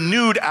be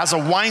renewed as a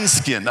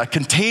wineskin, a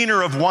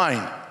container of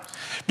wine.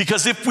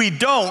 Because if we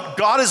don't,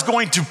 God is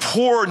going to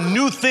pour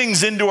new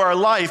things into our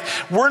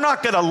life. We're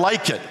not going to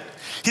like it.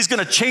 He's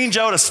going to change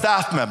out a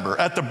staff member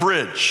at the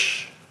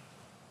Bridge.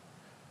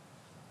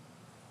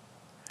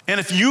 And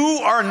if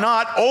you are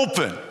not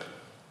open,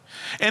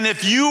 and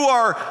if you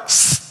are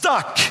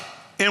stuck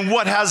in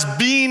what has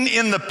been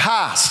in the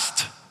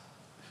past,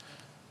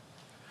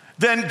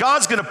 then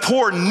God's going to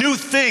pour new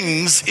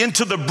things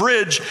into the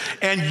Bridge,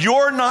 and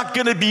you're not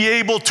going to be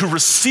able to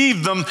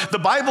receive them. The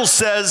Bible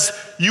says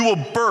you will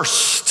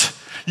burst.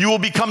 You will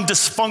become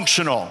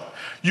dysfunctional.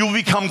 You will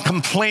become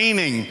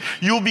complaining.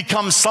 You will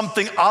become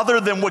something other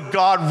than what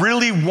God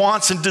really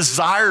wants and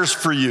desires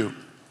for you.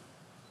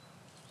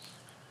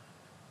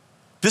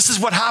 This is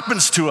what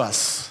happens to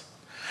us.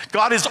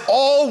 God is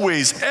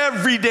always,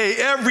 every day,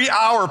 every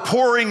hour,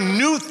 pouring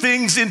new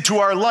things into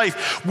our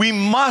life. We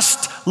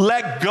must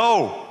let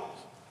go.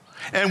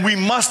 And we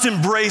must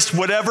embrace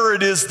whatever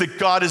it is that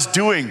God is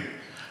doing,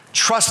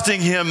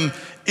 trusting Him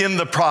in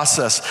the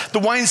process. The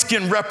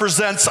wineskin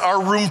represents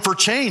our room for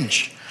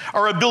change,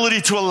 our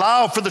ability to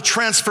allow for the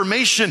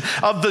transformation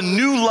of the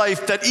new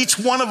life that each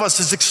one of us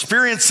is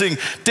experiencing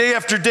day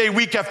after day,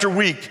 week after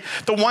week.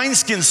 The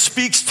wineskin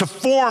speaks to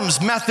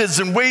forms, methods,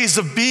 and ways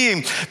of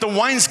being. The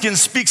wineskin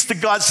speaks to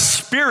God's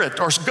Spirit,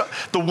 or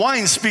the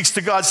wine speaks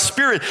to God's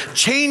Spirit,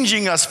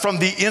 changing us from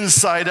the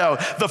inside out.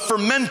 The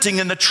fermenting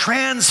and the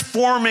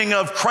transforming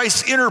of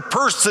Christ's inner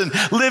person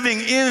living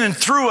in and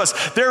through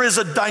us. There is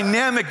a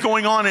dynamic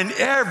going on in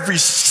every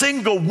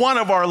single one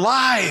of our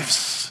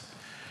lives.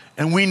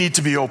 And we need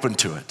to be open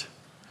to it.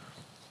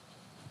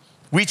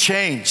 We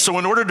change. So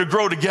in order to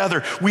grow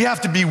together, we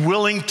have to be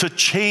willing to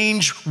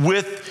change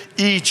with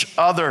each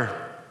other.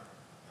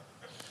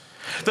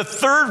 The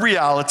third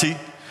reality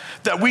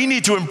that we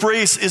need to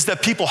embrace is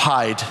that people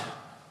hide.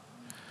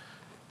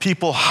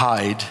 People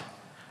hide.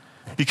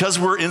 Because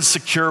we're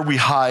insecure, we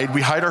hide.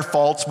 We hide our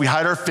faults. We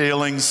hide our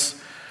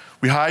failings.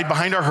 We hide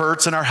behind our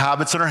hurts and our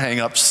habits and our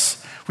hang-ups.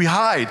 We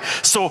hide.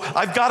 So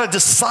I've got to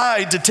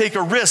decide to take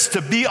a risk,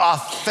 to be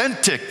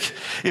authentic.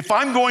 If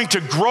I'm going to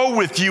grow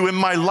with you in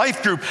my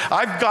life group,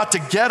 I've got to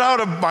get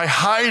out of my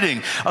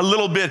hiding a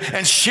little bit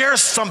and share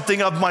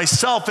something of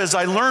myself as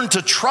I learn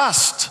to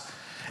trust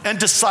and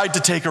decide to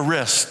take a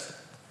risk.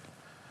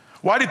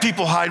 Why do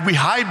people hide? We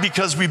hide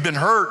because we've been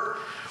hurt.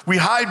 We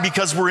hide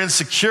because we're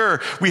insecure.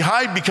 We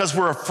hide because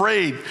we're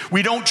afraid.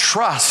 We don't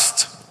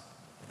trust.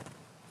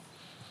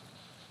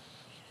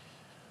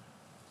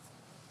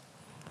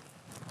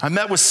 I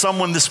met with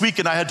someone this week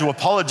and I had to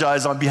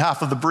apologize on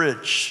behalf of the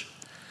bridge.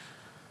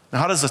 Now,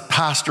 how does a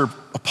pastor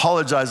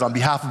apologize on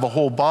behalf of a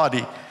whole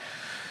body?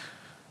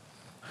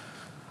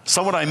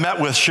 Someone I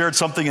met with shared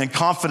something in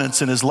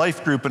confidence in his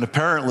life group, and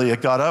apparently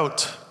it got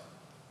out.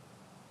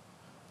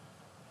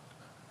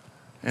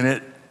 And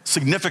it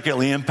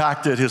significantly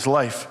impacted his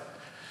life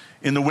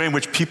in the way in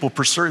which people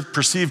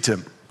perceived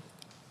him.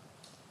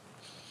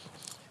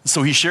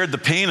 So he shared the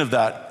pain of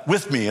that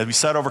with me as we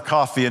sat over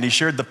coffee, and he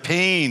shared the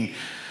pain.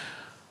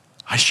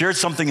 I shared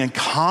something in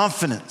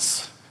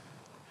confidence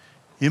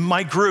in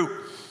my group.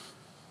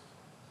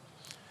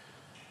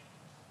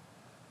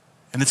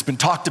 And it's been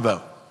talked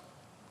about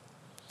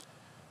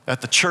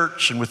at the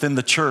church and within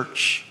the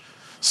church.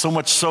 So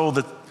much so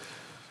that I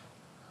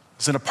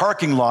was in a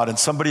parking lot and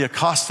somebody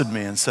accosted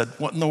me and said,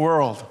 "What in the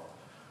world?"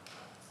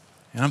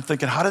 And I'm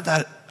thinking, how did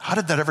that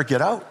ever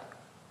get out?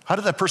 How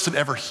did that person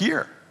ever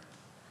hear?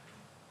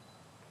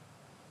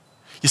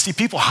 You see,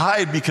 people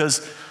hide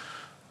because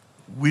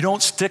we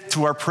don't stick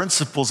to our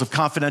principles of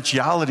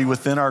confidentiality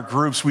within our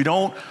groups. We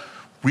don't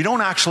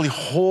actually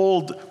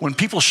hold, when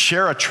people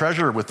share a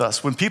treasure with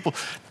us,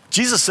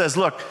 Jesus says,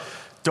 look,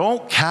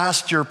 don't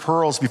cast your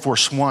pearls before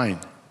swine.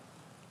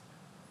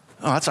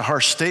 Oh, that's a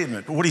harsh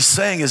statement. But what he's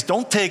saying is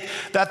don't take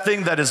that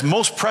thing that is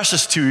most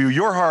precious to you,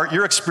 your heart,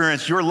 your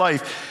experience, your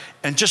life,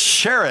 and just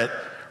share it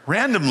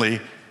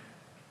randomly.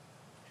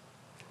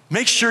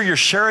 Make sure you're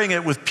sharing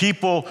it with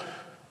people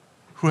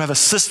who have a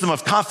system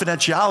of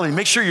confidentiality.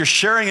 Make sure you're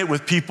sharing it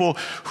with people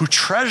who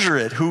treasure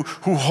it, who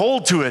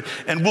hold to it,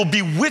 and will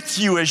be with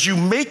you as you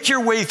make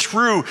your way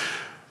through.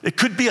 It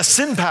could be a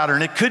sin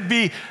pattern. It could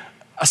be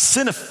a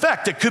sin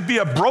effect. It could be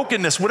a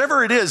brokenness,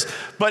 whatever it is.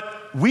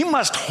 But we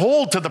must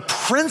hold to the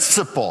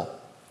principle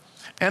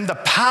and the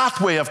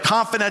pathway of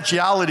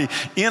confidentiality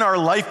in our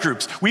life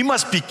groups. We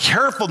must be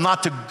careful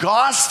not to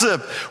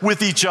gossip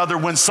with each other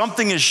when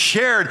something is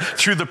shared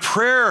through the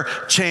prayer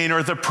chain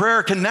or the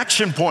prayer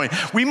connection point.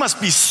 We must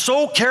be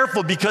so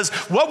careful because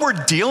what we're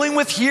dealing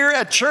with here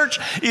at church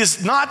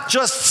is not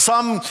just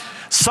some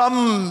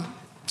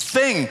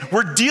thing.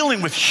 We're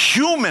dealing with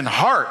human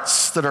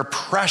hearts that are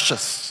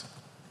precious.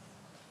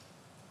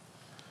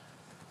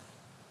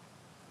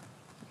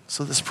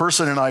 So this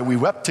person and I, we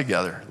wept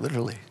together,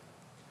 literally.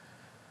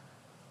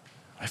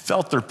 I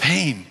felt their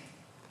pain.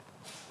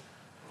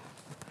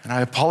 And I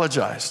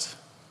apologized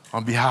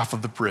on behalf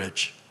of the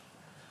bridge.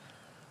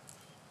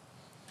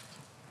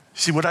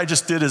 See, what I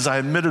just did is I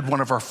admitted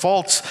one of our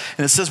faults,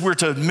 and it says we're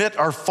to admit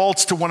our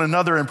faults to one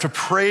another and to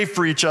pray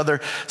for each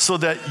other so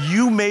that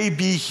you may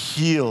be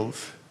healed.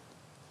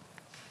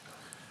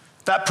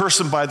 That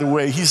person, by the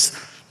way, he's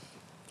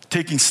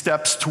taking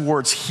steps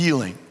towards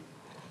healing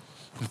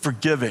and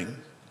forgiving.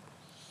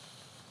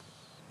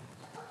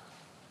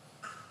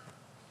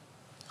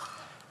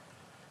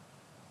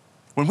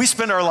 When we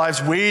spend our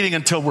lives waiting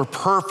until we're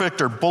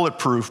perfect or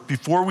bulletproof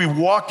before we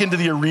walk into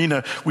the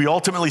arena, we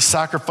ultimately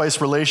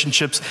sacrifice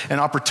relationships and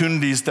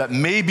opportunities that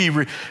may be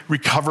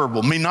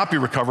recoverable, may not be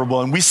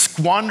recoverable, and we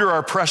squander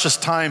our precious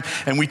time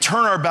and we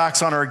turn our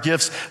backs on our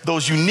gifts,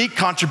 those unique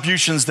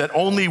contributions that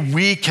only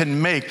we can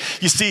make.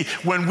 You see,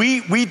 when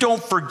we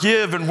don't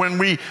forgive, and when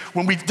we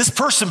this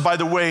person, by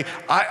the way,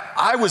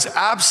 I was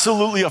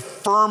absolutely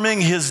affirming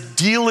his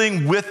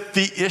dealing with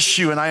the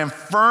issue, and I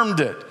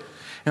affirmed it.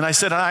 And I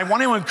said, I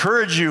want to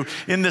encourage you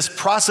in this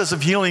process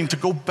of healing to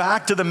go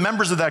back to the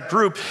members of that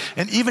group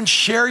and even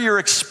share your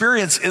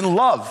experience in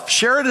love.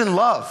 Share it in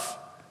love.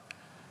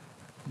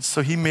 And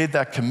so he made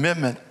that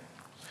commitment.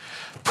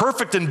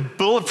 Perfect and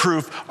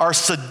bulletproof are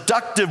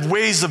seductive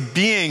ways of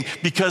being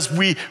because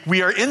we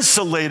are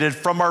insulated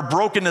from our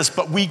brokenness,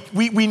 but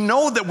we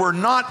know that we're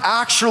not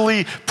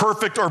actually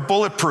perfect or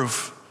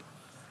bulletproof.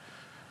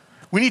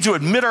 We need to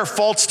admit our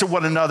faults to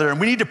one another, and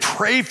we need to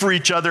pray for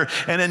each other,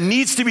 and it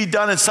needs to be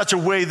done in such a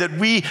way that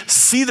we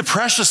see the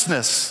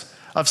preciousness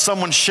of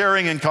someone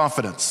sharing in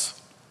confidence.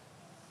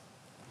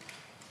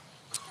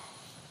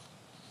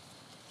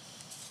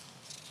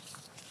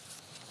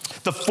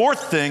 The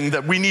fourth thing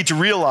that we need to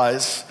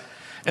realize,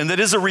 and that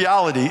is a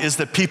reality, is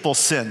that people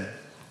sin.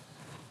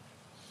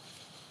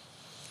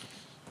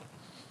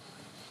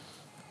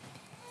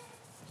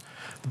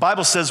 The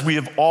Bible says we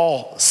have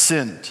all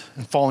sinned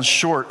and fallen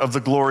short of the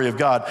glory of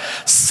God.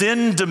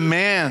 Sin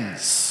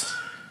demands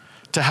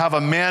to have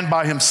a man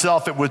by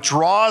himself. It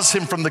withdraws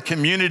him from the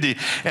community.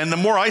 And the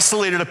more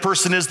isolated a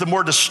person is, the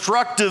more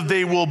destructive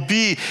they will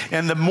be,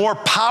 and the more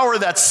power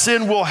that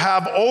sin will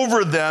have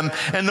over them,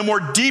 and the more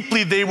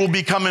deeply they will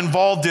become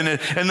involved in it,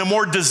 and the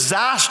more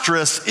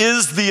disastrous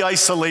is the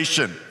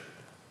isolation.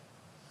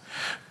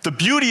 The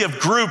beauty of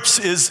groups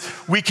is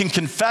we can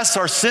confess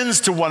our sins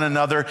to one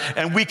another,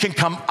 and we can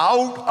come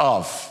out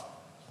of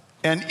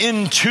and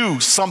into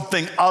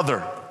something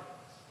other.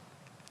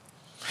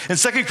 In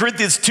 2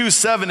 Corinthians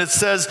 2:7, it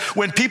says,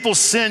 when people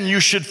sin, you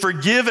should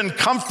forgive and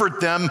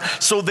comfort them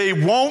so they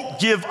won't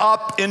give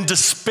up in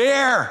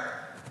despair.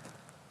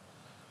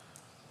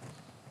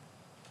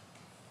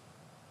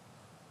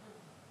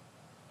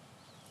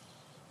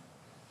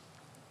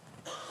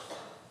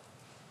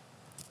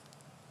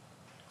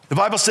 The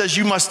Bible says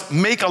you must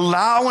make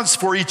allowance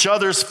for each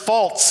other's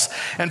faults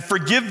and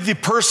forgive the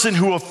person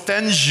who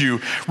offends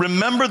you.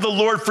 Remember, the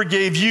Lord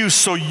forgave you,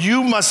 so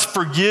you must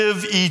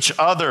forgive each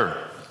other.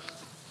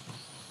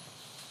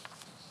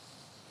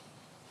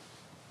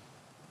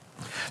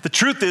 The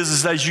truth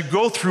is as you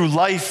go through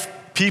life,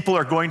 people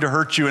are going to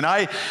hurt you. And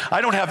I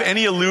don't have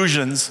any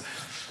illusions.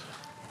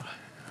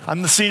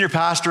 I'm the senior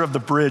pastor of the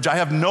Bridge. I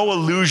have no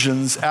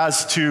illusions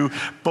as to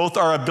both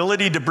our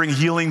ability to bring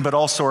healing, but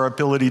also our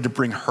ability to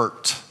bring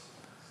hurt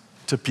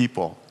to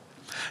people,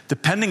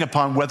 depending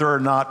upon whether or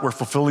not we're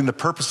fulfilling the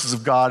purposes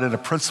of God in a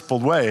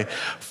principled way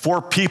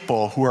for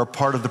people who are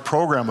part of the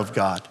program of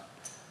God.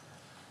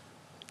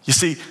 You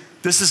see,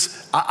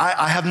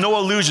 I have no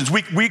illusions.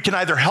 We can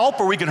either help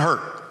or we can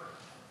hurt.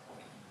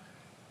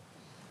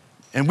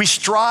 And we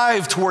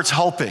strive towards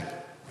helping.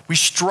 We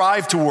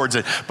strive towards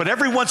it. But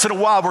every once in a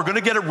while, we're going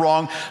to get it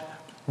wrong.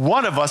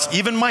 One of us,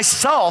 even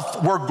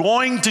myself, we're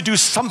going to do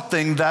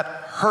something that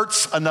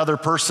hurts another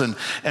person.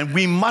 And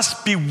we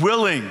must be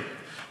willing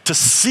to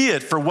see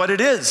it for what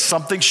it is,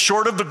 something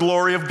short of the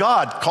glory of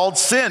God called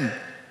sin.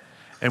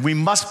 And we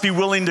must be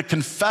willing to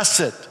confess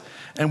it.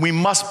 And we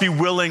must be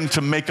willing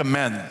to make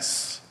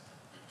amends.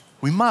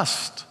 We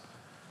must.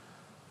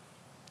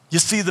 You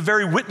see, the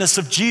very witness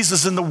of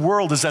Jesus in the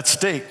world is at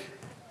stake.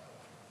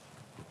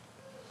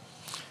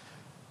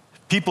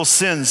 People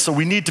sin, so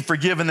we need to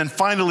forgive. And then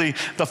finally,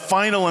 the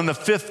final and the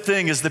fifth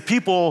thing is that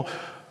people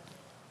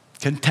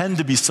can tend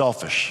to be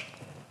selfish.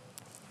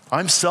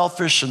 I'm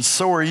selfish and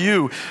so are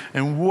you.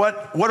 And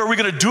what are we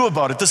going to do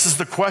about it? This is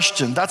the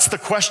question. That's the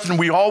question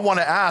we all want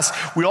to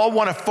ask. We all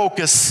want to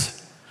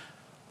focus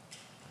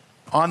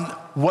on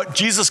what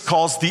Jesus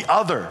calls the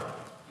other.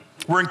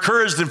 We're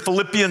encouraged in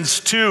Philippians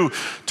 2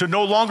 to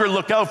no longer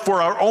look out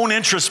for our own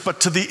interests,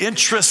 but to the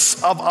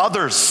interests of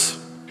others.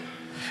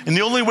 And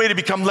the only way to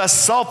become less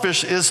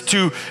selfish is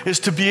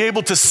to be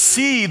able to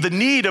see the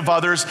need of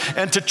others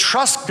and to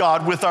trust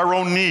God with our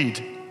own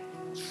need.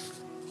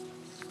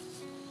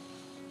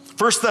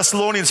 1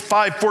 Thessalonians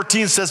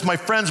 5:14 says, my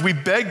friends, we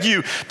beg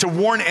you to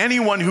warn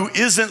anyone who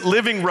isn't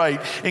living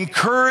right.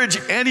 Encourage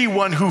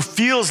anyone who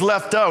feels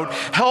left out.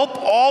 Help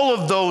all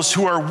of those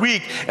who are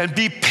weak and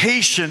be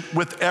patient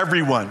with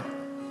everyone.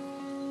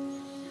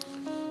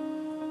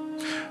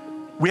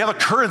 We have a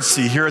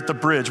currency here at the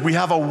Bridge. We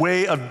have a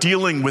way of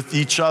dealing with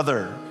each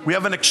other. We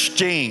have an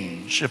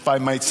exchange, if I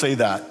might say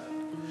that.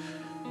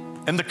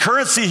 And the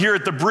currency here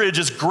at the Bridge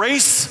is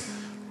grace,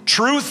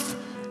 truth,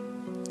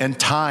 and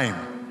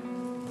time.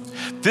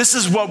 This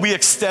is what we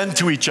extend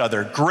to each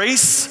other: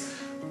 grace,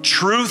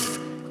 truth,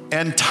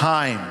 and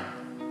time.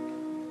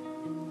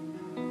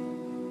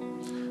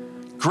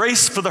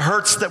 Grace for the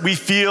hurts that we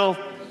feel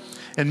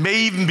and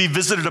may even be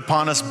visited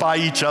upon us by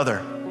each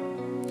other.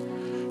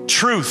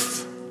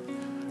 Truth,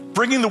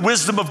 bringing the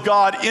wisdom of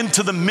God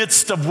into the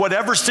midst of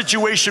whatever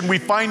situation we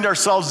find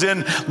ourselves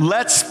in.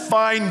 Let's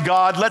find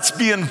God. Let's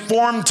be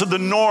informed to the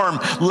norm.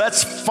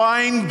 Let's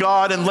find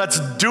God and let's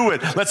do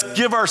it. Let's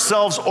give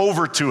ourselves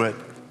over to it.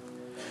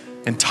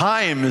 And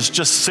time is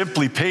just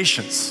simply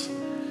patience.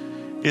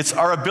 It's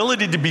our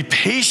ability to be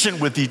patient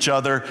with each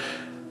other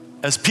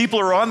as people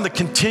are on the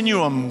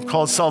continuum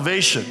called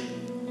salvation.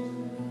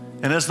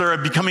 And as they're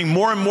becoming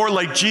more and more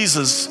like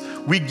Jesus,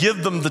 we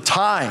give them the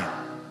time,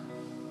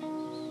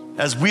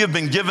 as we have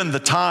been given the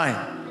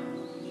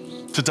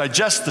time to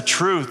digest the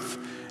truth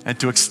and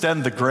to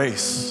extend the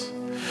grace.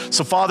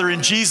 So Father,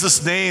 in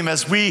Jesus' name,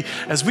 as we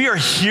are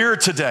here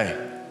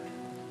today,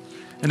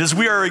 And as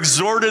we are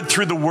exhorted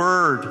through the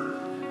word,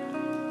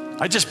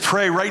 I just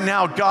pray right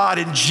now, God,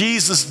 in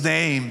Jesus'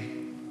 name,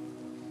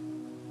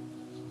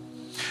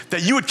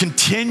 that you would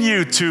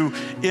continue to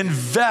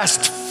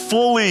invest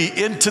fully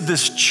into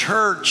this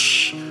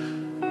church,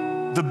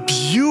 the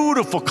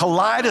beautiful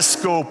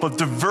kaleidoscope of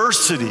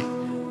diversity,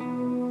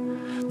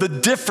 the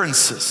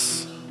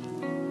differences,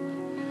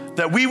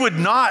 that we would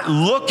not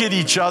look at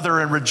each other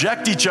and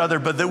reject each other,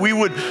 but that we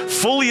would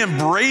fully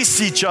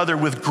embrace each other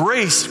with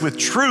grace, with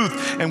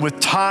truth, and with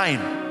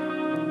time.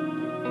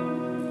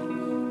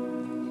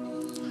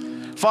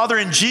 Father,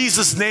 in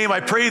Jesus' name, I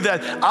pray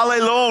that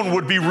Allelon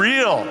would be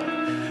real,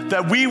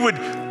 that we would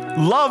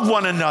love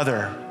one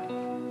another,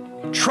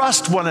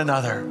 trust one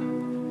another,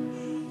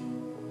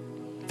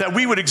 that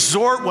we would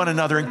exhort one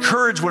another,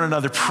 encourage one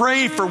another,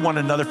 pray for one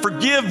another,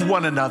 forgive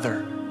one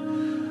another.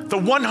 The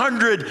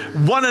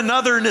 100 one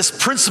anotherness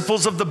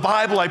principles of the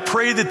Bible, I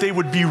pray that they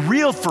would be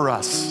real for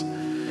us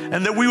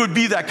and that we would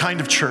be that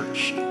kind of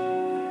church.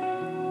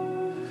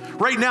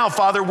 Right now,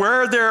 Father,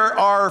 where there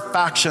are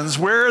factions,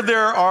 where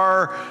there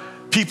are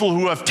people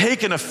who have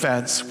taken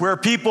offense, where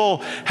people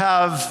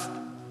have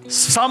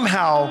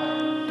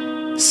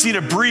somehow seen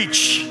a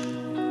breach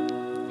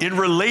in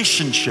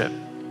relationship,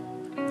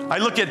 I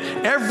look at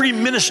every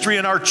ministry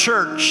in our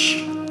church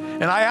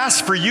and I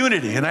ask for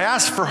unity and I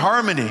ask for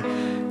harmony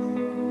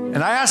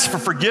and I ask for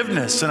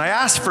forgiveness and I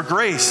ask for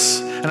grace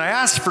and I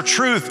ask for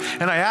truth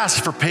and I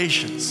ask for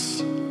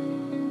patience.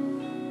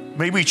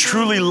 May we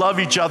truly love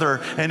each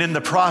other and in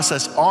the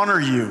process honor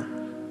you,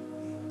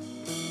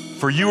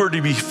 for you are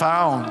to be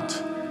found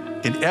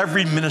in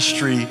every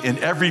ministry, in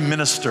every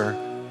minister,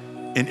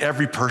 in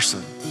every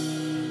person.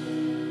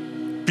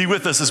 Be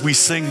with us as we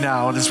sing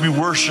now and as we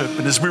worship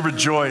and as we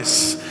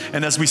rejoice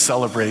and as we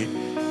celebrate.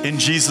 In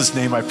Jesus'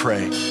 name I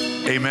pray.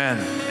 Amen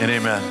and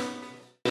amen.